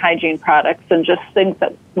 feminine hygiene products, and just things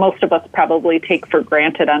that most of us probably take for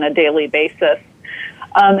granted on a daily basis.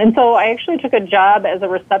 And so I actually took a job as a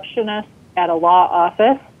receptionist at a law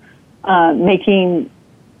office, making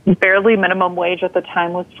barely minimum wage at the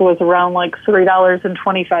time, which was around like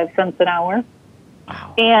 $3.25 an hour.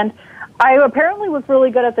 Wow. And I apparently was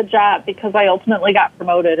really good at the job because I ultimately got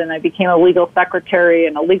promoted and I became a legal secretary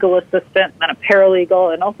and a legal assistant and then a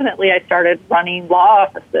paralegal, and ultimately I started running law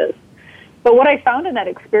offices. But what I found in that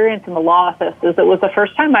experience in the law office is it was the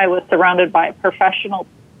first time I was surrounded by professional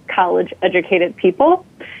college-educated people.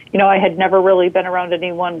 I had never really been around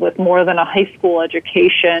anyone with more than a high school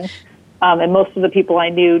education, and most of the people I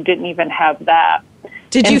knew didn't even have that.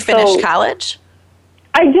 Did you finish college?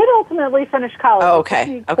 I did ultimately finish college. Oh, okay.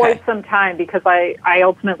 It took me quite some time because I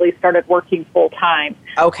ultimately started working full-time.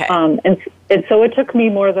 Okay. And so it took me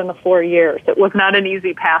more than the 4 years. It was not an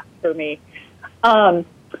easy path for me.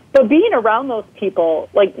 But being around those people,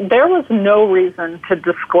 there was no reason to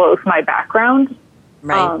disclose my background.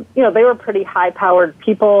 Right. They were pretty high-powered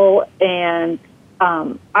people, and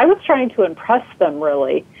I was trying to impress them,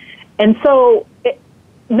 really. And so,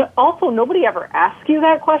 also, nobody ever asks you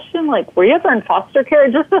that question, were you ever in foster care?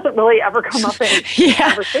 It just doesn't really ever come up in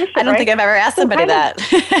conversation, I don't think I've ever asked somebody that.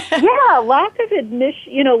 Lack of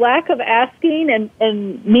admission, lack of asking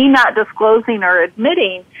and me not disclosing or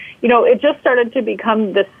admitting, it just started to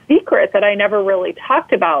become this secret that I never really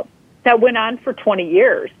talked about that went on for 20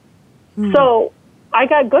 years. So I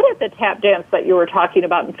got good at the tap dance that you were talking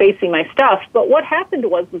about and facing my stuff, but what happened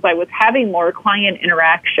was I was having more client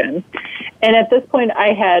interaction, and at this point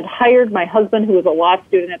I had hired my husband, who was a law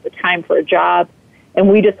student at the time, for a job, and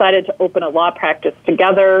we decided to open a law practice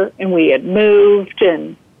together, and we had moved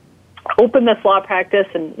and opened this law practice,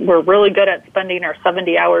 and we're really good at spending our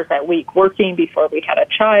 70 hours a week working before we had a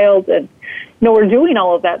child, and we're doing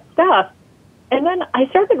all of that stuff. And then I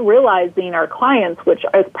started realizing our clients, which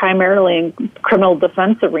is primarily in criminal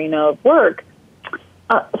defense arena of work,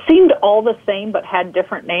 seemed all the same but had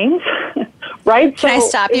different names, right? Can I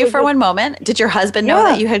stop you for one moment? Did your husband know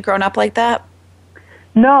that you had grown up like that?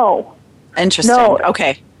 No. Interesting. No.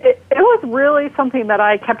 Okay. It was really something that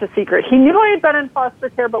I kept a secret. He knew I had been in foster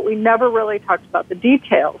care, but we never really talked about the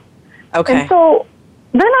details. Okay. And so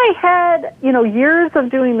then I had, years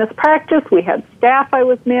of doing this practice. We had staff I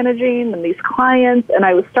was managing and these clients, and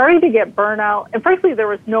I was starting to get burnout. And frankly, there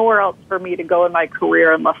was nowhere else for me to go in my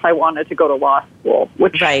career unless I wanted to go to law school,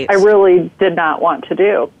 which I really did not want to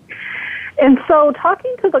do. And so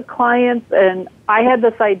talking to the clients, and I had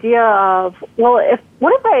this idea of, what if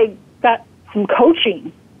I got some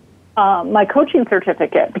coaching, my coaching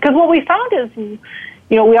certificate. Because what we found is,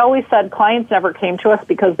 we always said clients never came to us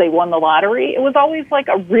because they won the lottery. It was always like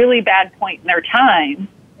a really bad point in their time,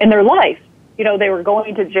 in their life. They were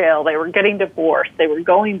going to jail, they were getting divorced, they were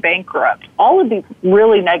going bankrupt, all of these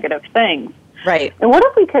really negative things. Right. And what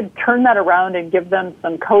if we could turn that around and give them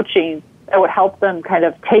some coaching that would help them kind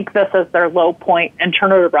of take this as their low point and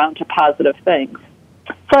turn it around to positive things?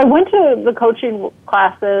 So I went to the coaching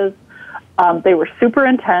classes. They were super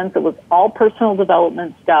intense. It was all personal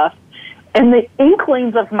development stuff. And the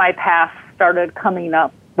inklings of my past started coming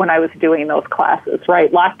up when I was doing those classes,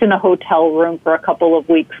 right? Locked in a hotel room for a couple of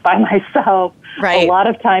weeks by myself, right. A lot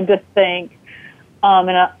of time to think.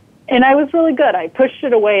 And I was really good. I pushed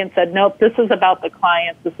it away and said, nope, this is about the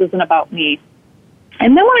clients. This isn't about me.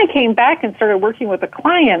 And then when I came back and started working with the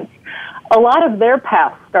clients, a lot of their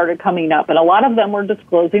past started coming up, and a lot of them were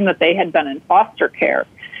disclosing that they had been in foster care.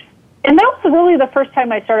 And that was really the first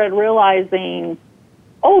time I started realizing,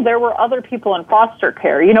 there were other people in foster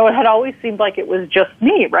care. It had always seemed like it was just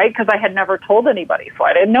me, right? Because I had never told anybody, so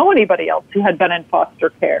I didn't know anybody else who had been in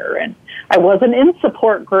foster care, and I wasn't in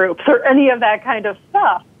support groups or any of that kind of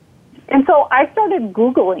stuff. And so I started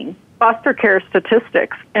Googling foster care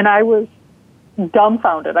statistics, and I was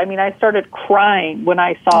dumbfounded. I mean, I started crying when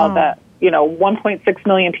I saw that, 1.6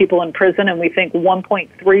 million people in prison, and we think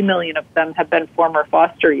 1.3 million of them have been former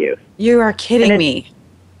foster youth. You are kidding me.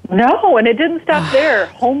 No, and it didn't stop there.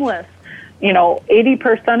 Homeless.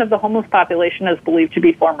 80% of the homeless population is believed to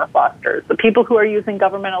be former fosters. The people who are using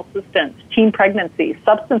governmental assistance, teen pregnancy,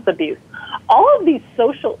 substance abuse, all of these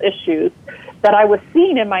social issues that I was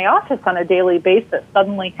seeing in my office on a daily basis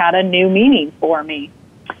suddenly had a new meaning for me.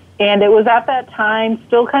 And it was at that time,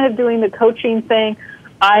 still kind of doing the coaching thing,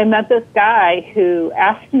 I met this guy who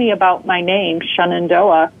asked me about my name,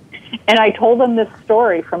 Shenandoah, and I told him this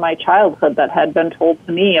story from my childhood that had been told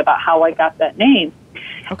to me about how I got that name.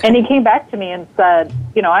 Okay. And he came back to me and said,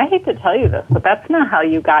 I hate to tell you this, but that's not how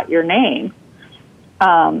you got your name.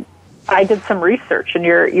 I did some research, and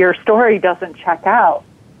your story doesn't check out.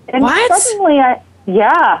 And what? Suddenly,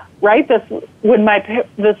 right?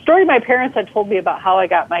 The story my parents had told me about how I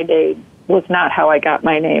got my name was not how I got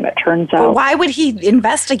my name, it turns out. Well, why would he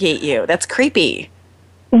investigate you? That's creepy.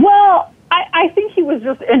 Well, I think he was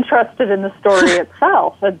just interested in the story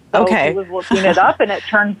itself. And so he was looking it up, and it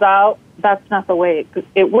turns out that's not the way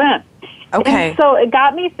it went. Okay. And so it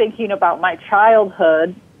got me thinking about my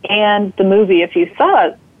childhood and the movie, if you saw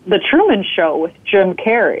it, The Truman Show with Jim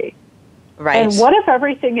Carrey. Right. And what if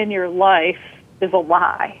everything in your life is a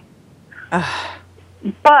lie?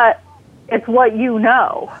 But it's what you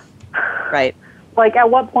know. Right. Like, at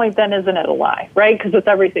what point then isn't it a lie, right? Because it's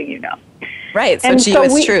everything you know. Right. So to you,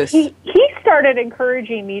 it's truth. He started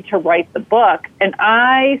encouraging me to write the book, and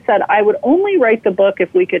I said I would only write the book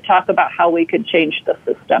if we could talk about how we could change the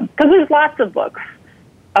system. Because there's lots of books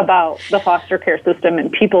about the foster care system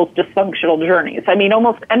and people's dysfunctional journeys. I mean,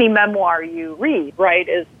 almost any memoir you read, right,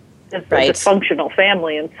 is a dysfunctional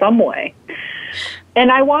family in some way.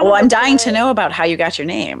 And I want. Well, I'm dying to know about how you got your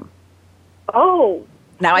name. Oh.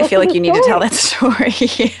 Now I feel like you need to tell that story.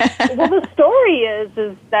 Well, the story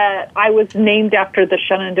is that I was named after the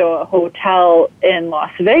Shenandoah Hotel in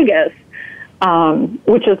Las Vegas,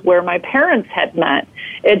 which is where my parents had met.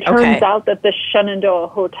 It turns out that the Shenandoah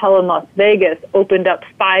Hotel in Las Vegas opened up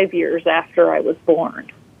 5 years after I was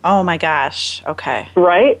born. Oh, my gosh. Okay.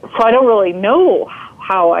 Right? So I don't really know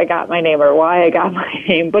how I got my name or why I got my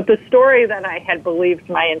name, but the story that I had believed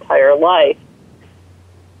my entire life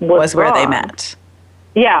was where wrong. They met.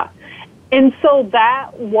 Yeah. And so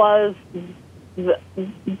that was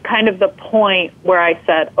kind of the point where I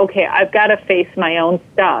said, okay, I've got to face my own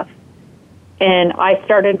stuff. And I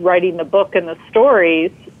started writing the book and the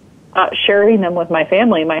stories, sharing them with my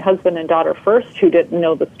family, my husband and daughter first, who didn't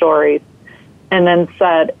know the stories, and then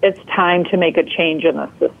said, it's time to make a change in the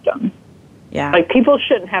system. Yeah. Like, people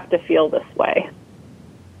shouldn't have to feel this way.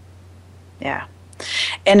 Yeah.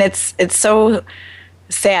 And it's so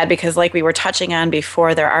sad because, like we were touching on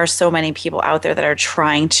before, there are so many people out there that are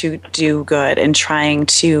trying to do good and trying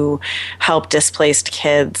to help displaced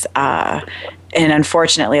kids. And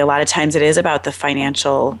unfortunately, a lot of times it is about the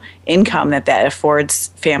financial income that affords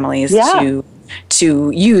families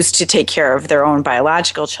to use to take care of their own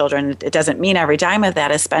biological children. It doesn't mean every dime of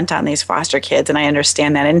that is spent on these foster kids, and I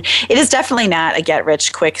understand that. And it is definitely not a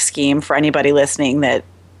get-rich-quick scheme for anybody listening that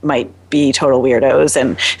might be total weirdos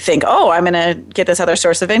and think, oh, I'm going to get this other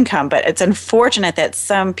source of income. But it's unfortunate that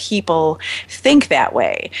some people think that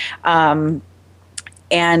way. And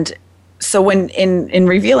so when in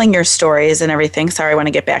revealing your stories and everything, sorry, I want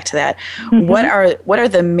to get back to that. Mm-hmm. What are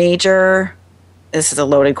the major this is a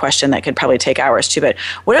loaded question that could probably take hours too, but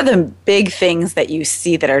what are the big things that you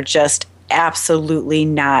see that are just absolutely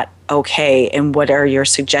not okay, and what are your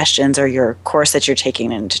suggestions or your course that you're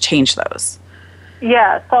taking in to change those?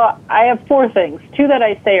 Yeah, so I have 4 things. 2 that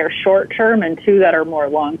I say are short-term and 2 that are more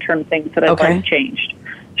long-term things that I'd like changed.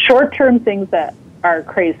 Short-term things that are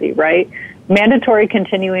crazy, right? Mandatory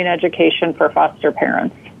continuing education for foster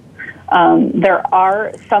parents. There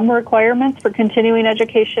are some requirements for continuing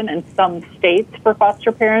education in some states for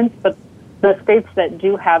foster parents, but the states that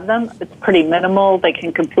do have them, it's pretty minimal. They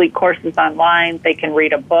can complete courses online. They can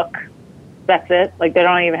read a book. That's it. Like, they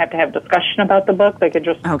don't even have to have discussion about the book. They could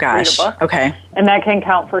just read a book. Okay. And that can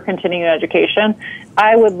count for continuing education.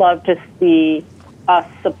 I would love to see us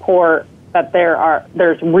support that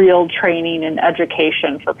there's real training and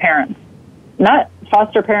education for parents. Not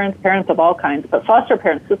foster parents, parents of all kinds, but foster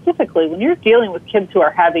parents specifically. When you're dealing with kids who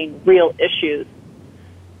are having real issues,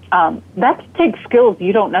 that takes skills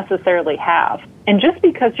you don't necessarily have. And just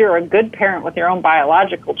because you're a good parent with your own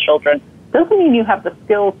biological children doesn't mean you have the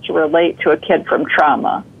skills to relate to a kid from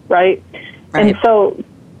trauma, right? And so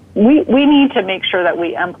we need to make sure that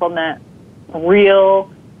we implement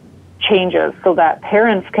real changes so that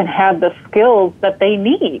parents can have the skills that they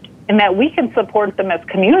need and that we can support them as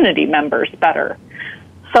community members better.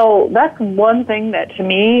 So that's one thing that to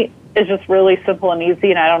me is just really simple and easy,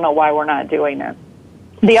 and I don't know why we're not doing it.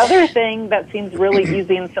 The other thing that seems really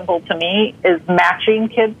easy and simple to me is matching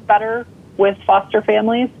kids better with foster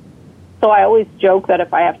families. So I always joke that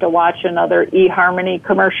if I have to watch another eHarmony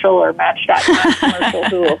commercial or Match.com commercial,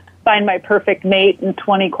 who will find my perfect mate in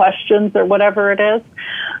 20 questions or whatever it is.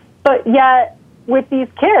 But yet, with these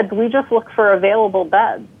kids, we just look for available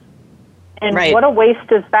beds. And what a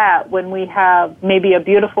waste is that when we have maybe a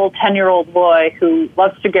beautiful 10-year-old boy who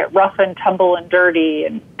loves to get rough and tumble and dirty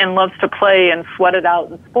and loves to play and sweat it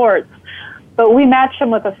out in sports. But we match him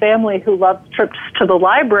with a family who loves trips to the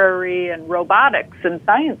library and robotics and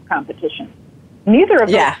science competitions. Neither of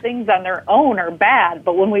those things on their own are bad,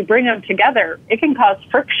 but when we bring them together, it can cause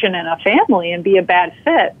friction in a family and be a bad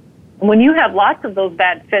fit. And when you have lots of those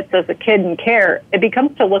bad fits as a kid in care, it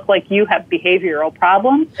becomes to look like you have behavioral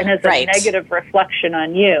problems and is a negative reflection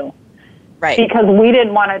on you. Right. Because we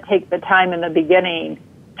didn't want to take the time in the beginning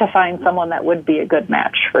to find someone that would be a good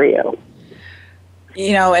match for you.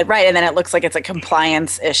 You know, and then it looks like it's a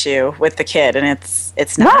compliance issue with the kid, and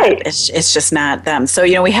it's not. Right. It's just not them. So,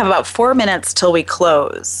 we have about 4 minutes till we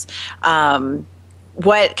close.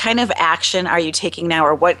 What kind of action are you taking now,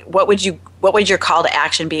 or what would your call to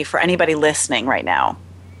action be for anybody listening right now?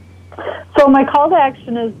 So my call to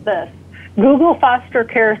action is this. Google foster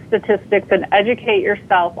care statistics and educate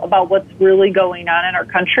yourself about what's really going on in our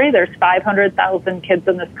country. There's 500,000 kids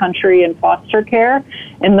in this country in foster care,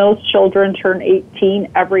 and those children turn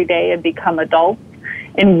 18 every day and become adults.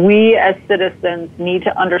 And we as citizens need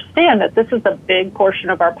to understand that this is a big portion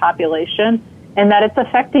of our population and that it's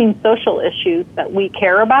affecting social issues that we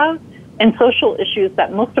care about and social issues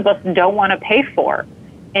that most of us don't want to pay for.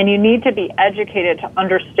 And you need to be educated to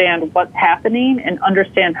understand what's happening and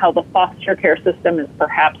understand how the foster care system is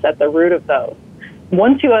perhaps at the root of those.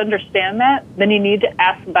 Once you understand that, then you need to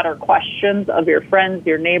ask better questions of your friends,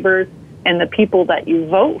 your neighbors, and the people that you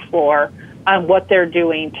vote for on what they're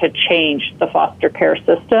doing to change the foster care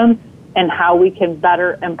system and how we can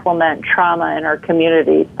better implement trauma in our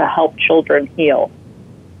communities to help children heal.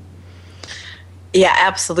 Yeah,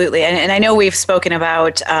 absolutely. And I know we've spoken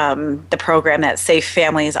about the program that Safe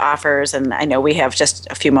Families offers, and I know we have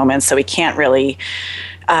just a few moments, so we can't really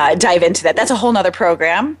dive into that. That's a whole nother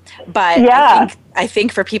program. But I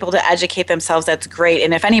think for people to educate themselves, that's great.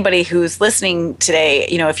 And if anybody who's listening today,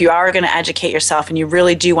 if you are going to educate yourself and you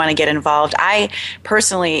really do want to get involved, I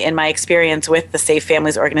personally, in my experience with the Safe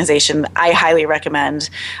Families organization, I highly recommend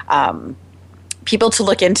people to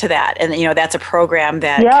look into that. And, that's a program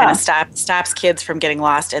that kind of stops kids from getting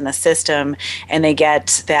lost in the system, and they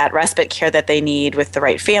get that respite care that they need with the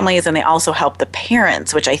right families, and they also help the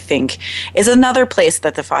parents, which I think is another place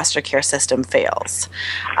that the foster care system fails.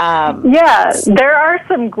 There are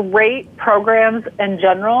some great programs in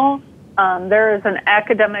general. There is an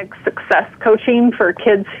academic success coaching for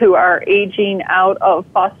kids who are aging out of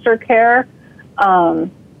foster care. I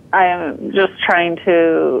am just trying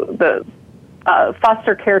to...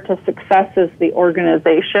 Foster Care to Success is the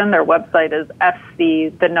organization. Their website is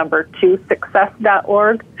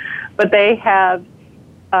fc2success.org. But they have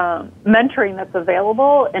mentoring that's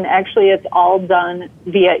available, and actually it's all done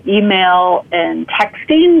via email and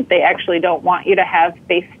texting. They actually don't want you to have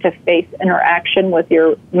face-to-face interaction with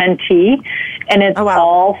your mentee. And it's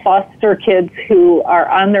all foster kids who are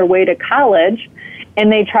on their way to college.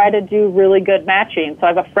 And they try to do really good matching. So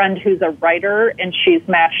I have a friend who's a writer, and she's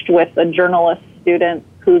matched with a journalist student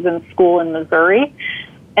who's in school in Missouri.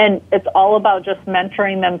 And it's all about just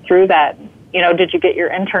mentoring them through that. Did you get your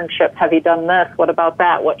internship? Have you done this? What about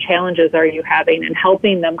that? What challenges are you having? And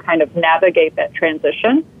helping them kind of navigate that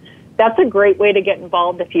transition. That's a great way to get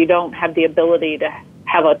involved if you don't have the ability to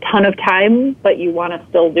have a ton of time, but you want to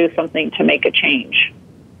still do something to make a change.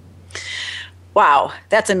 Wow,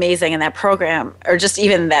 that's amazing. And that program, or just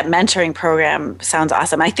even that mentoring program, sounds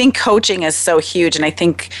awesome. I think coaching is so huge, and I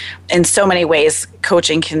think in so many ways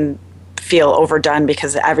coaching can feel overdone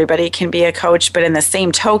because everybody can be a coach. But in the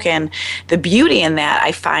same token, the beauty in that,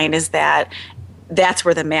 I find, is that that's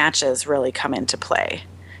where the matches really come into play.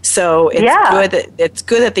 So it's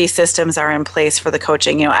good that these systems are in place for the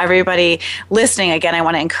coaching. Everybody listening, again, I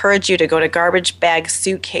want to encourage you to go to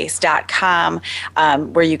garbagebagsuitcase.com,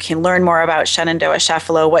 where you can learn more about Shenandoah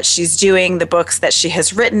Chefalo, what she's doing, the books that she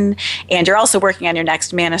has written, and you're also working on your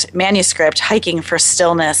next manuscript, Hiking for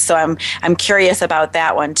Stillness. So I'm curious about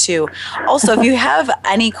that one too. Also, if you have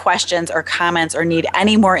any questions or comments or need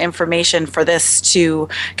any more information for this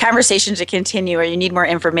conversation to continue, or you need more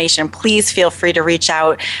information, please feel free to reach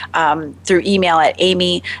out through email at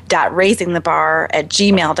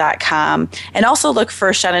amy.raisingthebar@gmail.com. And also look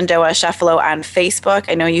for Shenandoah Chefalo on Facebook.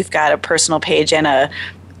 I know you've got a personal page and a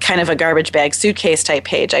kind of a garbage bag suitcase type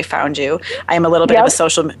page. I found you. I am a little bit of a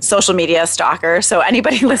social media stalker. So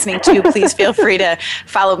anybody listening to, please feel free to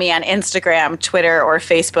follow me on Instagram, Twitter, or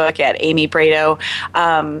Facebook at Amy Brado.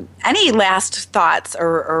 Any last thoughts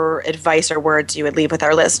or advice or words you would leave with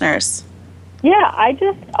our listeners? Yeah, I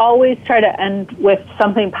just always try to end with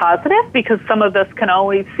something positive, because some of this can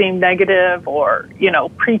always seem negative or,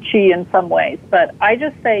 preachy in some ways. But I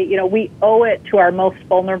just say, we owe it to our most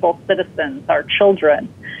vulnerable citizens, our children,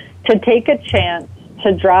 to take a chance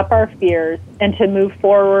to drop our fears and to move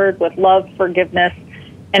forward with love, forgiveness,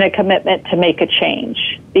 and a commitment to make a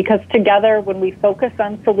change. Because together, when we focus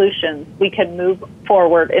on solutions, we can move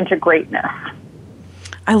forward into greatness.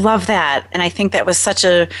 I love that. And I think that was such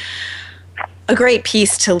a great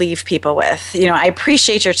piece to leave people with. I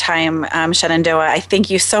appreciate your time, Shenandoah. I thank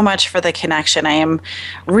you so much for the connection. I am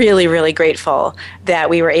really, really grateful that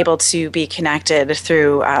we were able to be connected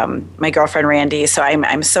through my girlfriend, Randy. So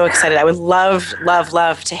I'm so excited. I would love, love,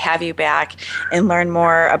 love to have you back and learn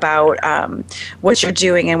more about what you're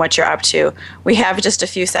doing and what you're up to. We have just a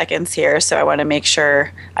few seconds here, so I want to make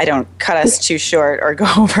sure I don't cut us too short or go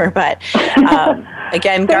over. But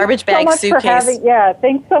again, Garbage Bag Suitcase.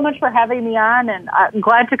 Thanks so much for having me on, and I'm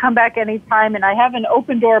glad to come back anytime. And I have an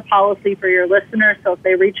open door policy for your listeners, so if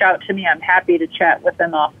they reach out to me, I'm happy to chat with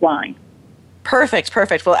them offline. Perfect.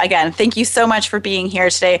 Well, again, thank you so much for being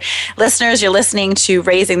here today. Listeners, you're listening to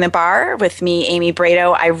Raising the Bar with me, Amy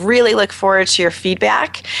Brado. I really look forward to your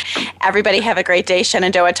feedback. Everybody have a great day.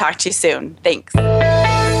 Shenandoah, talk to you soon. Thanks.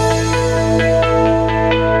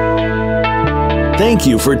 Thank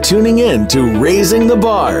you for tuning in to Raising the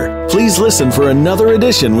Bar. Please listen for another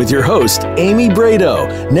edition with your host, Amy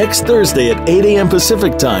Brado, next Thursday at 8 a.m.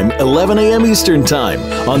 Pacific Time, 11 a.m. Eastern Time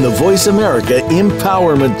on the Voice America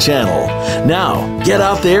Empowerment Channel. Now, get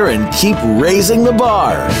out there and keep raising the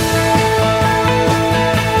bar.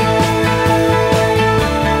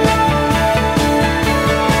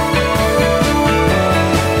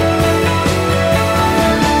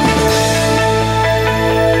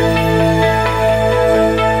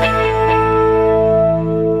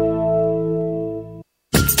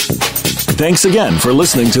 Thanks again for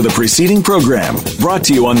listening to the preceding program, brought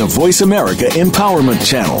to you on the Voice America Empowerment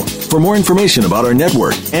Channel. For more information about our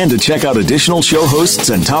network and to check out additional show hosts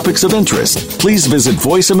and topics of interest, please visit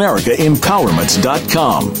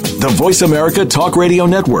voiceamericaempowerment.com. The Voice America Talk Radio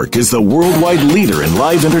Network is the worldwide leader in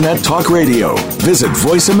live Internet talk radio. Visit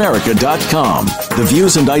voiceamerica.com. The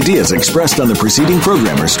views and ideas expressed on the preceding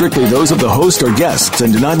program are strictly those of the host or guests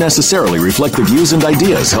and do not necessarily reflect the views and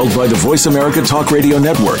ideas held by the Voice America Talk Radio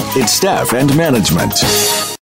Network, its staff, and management.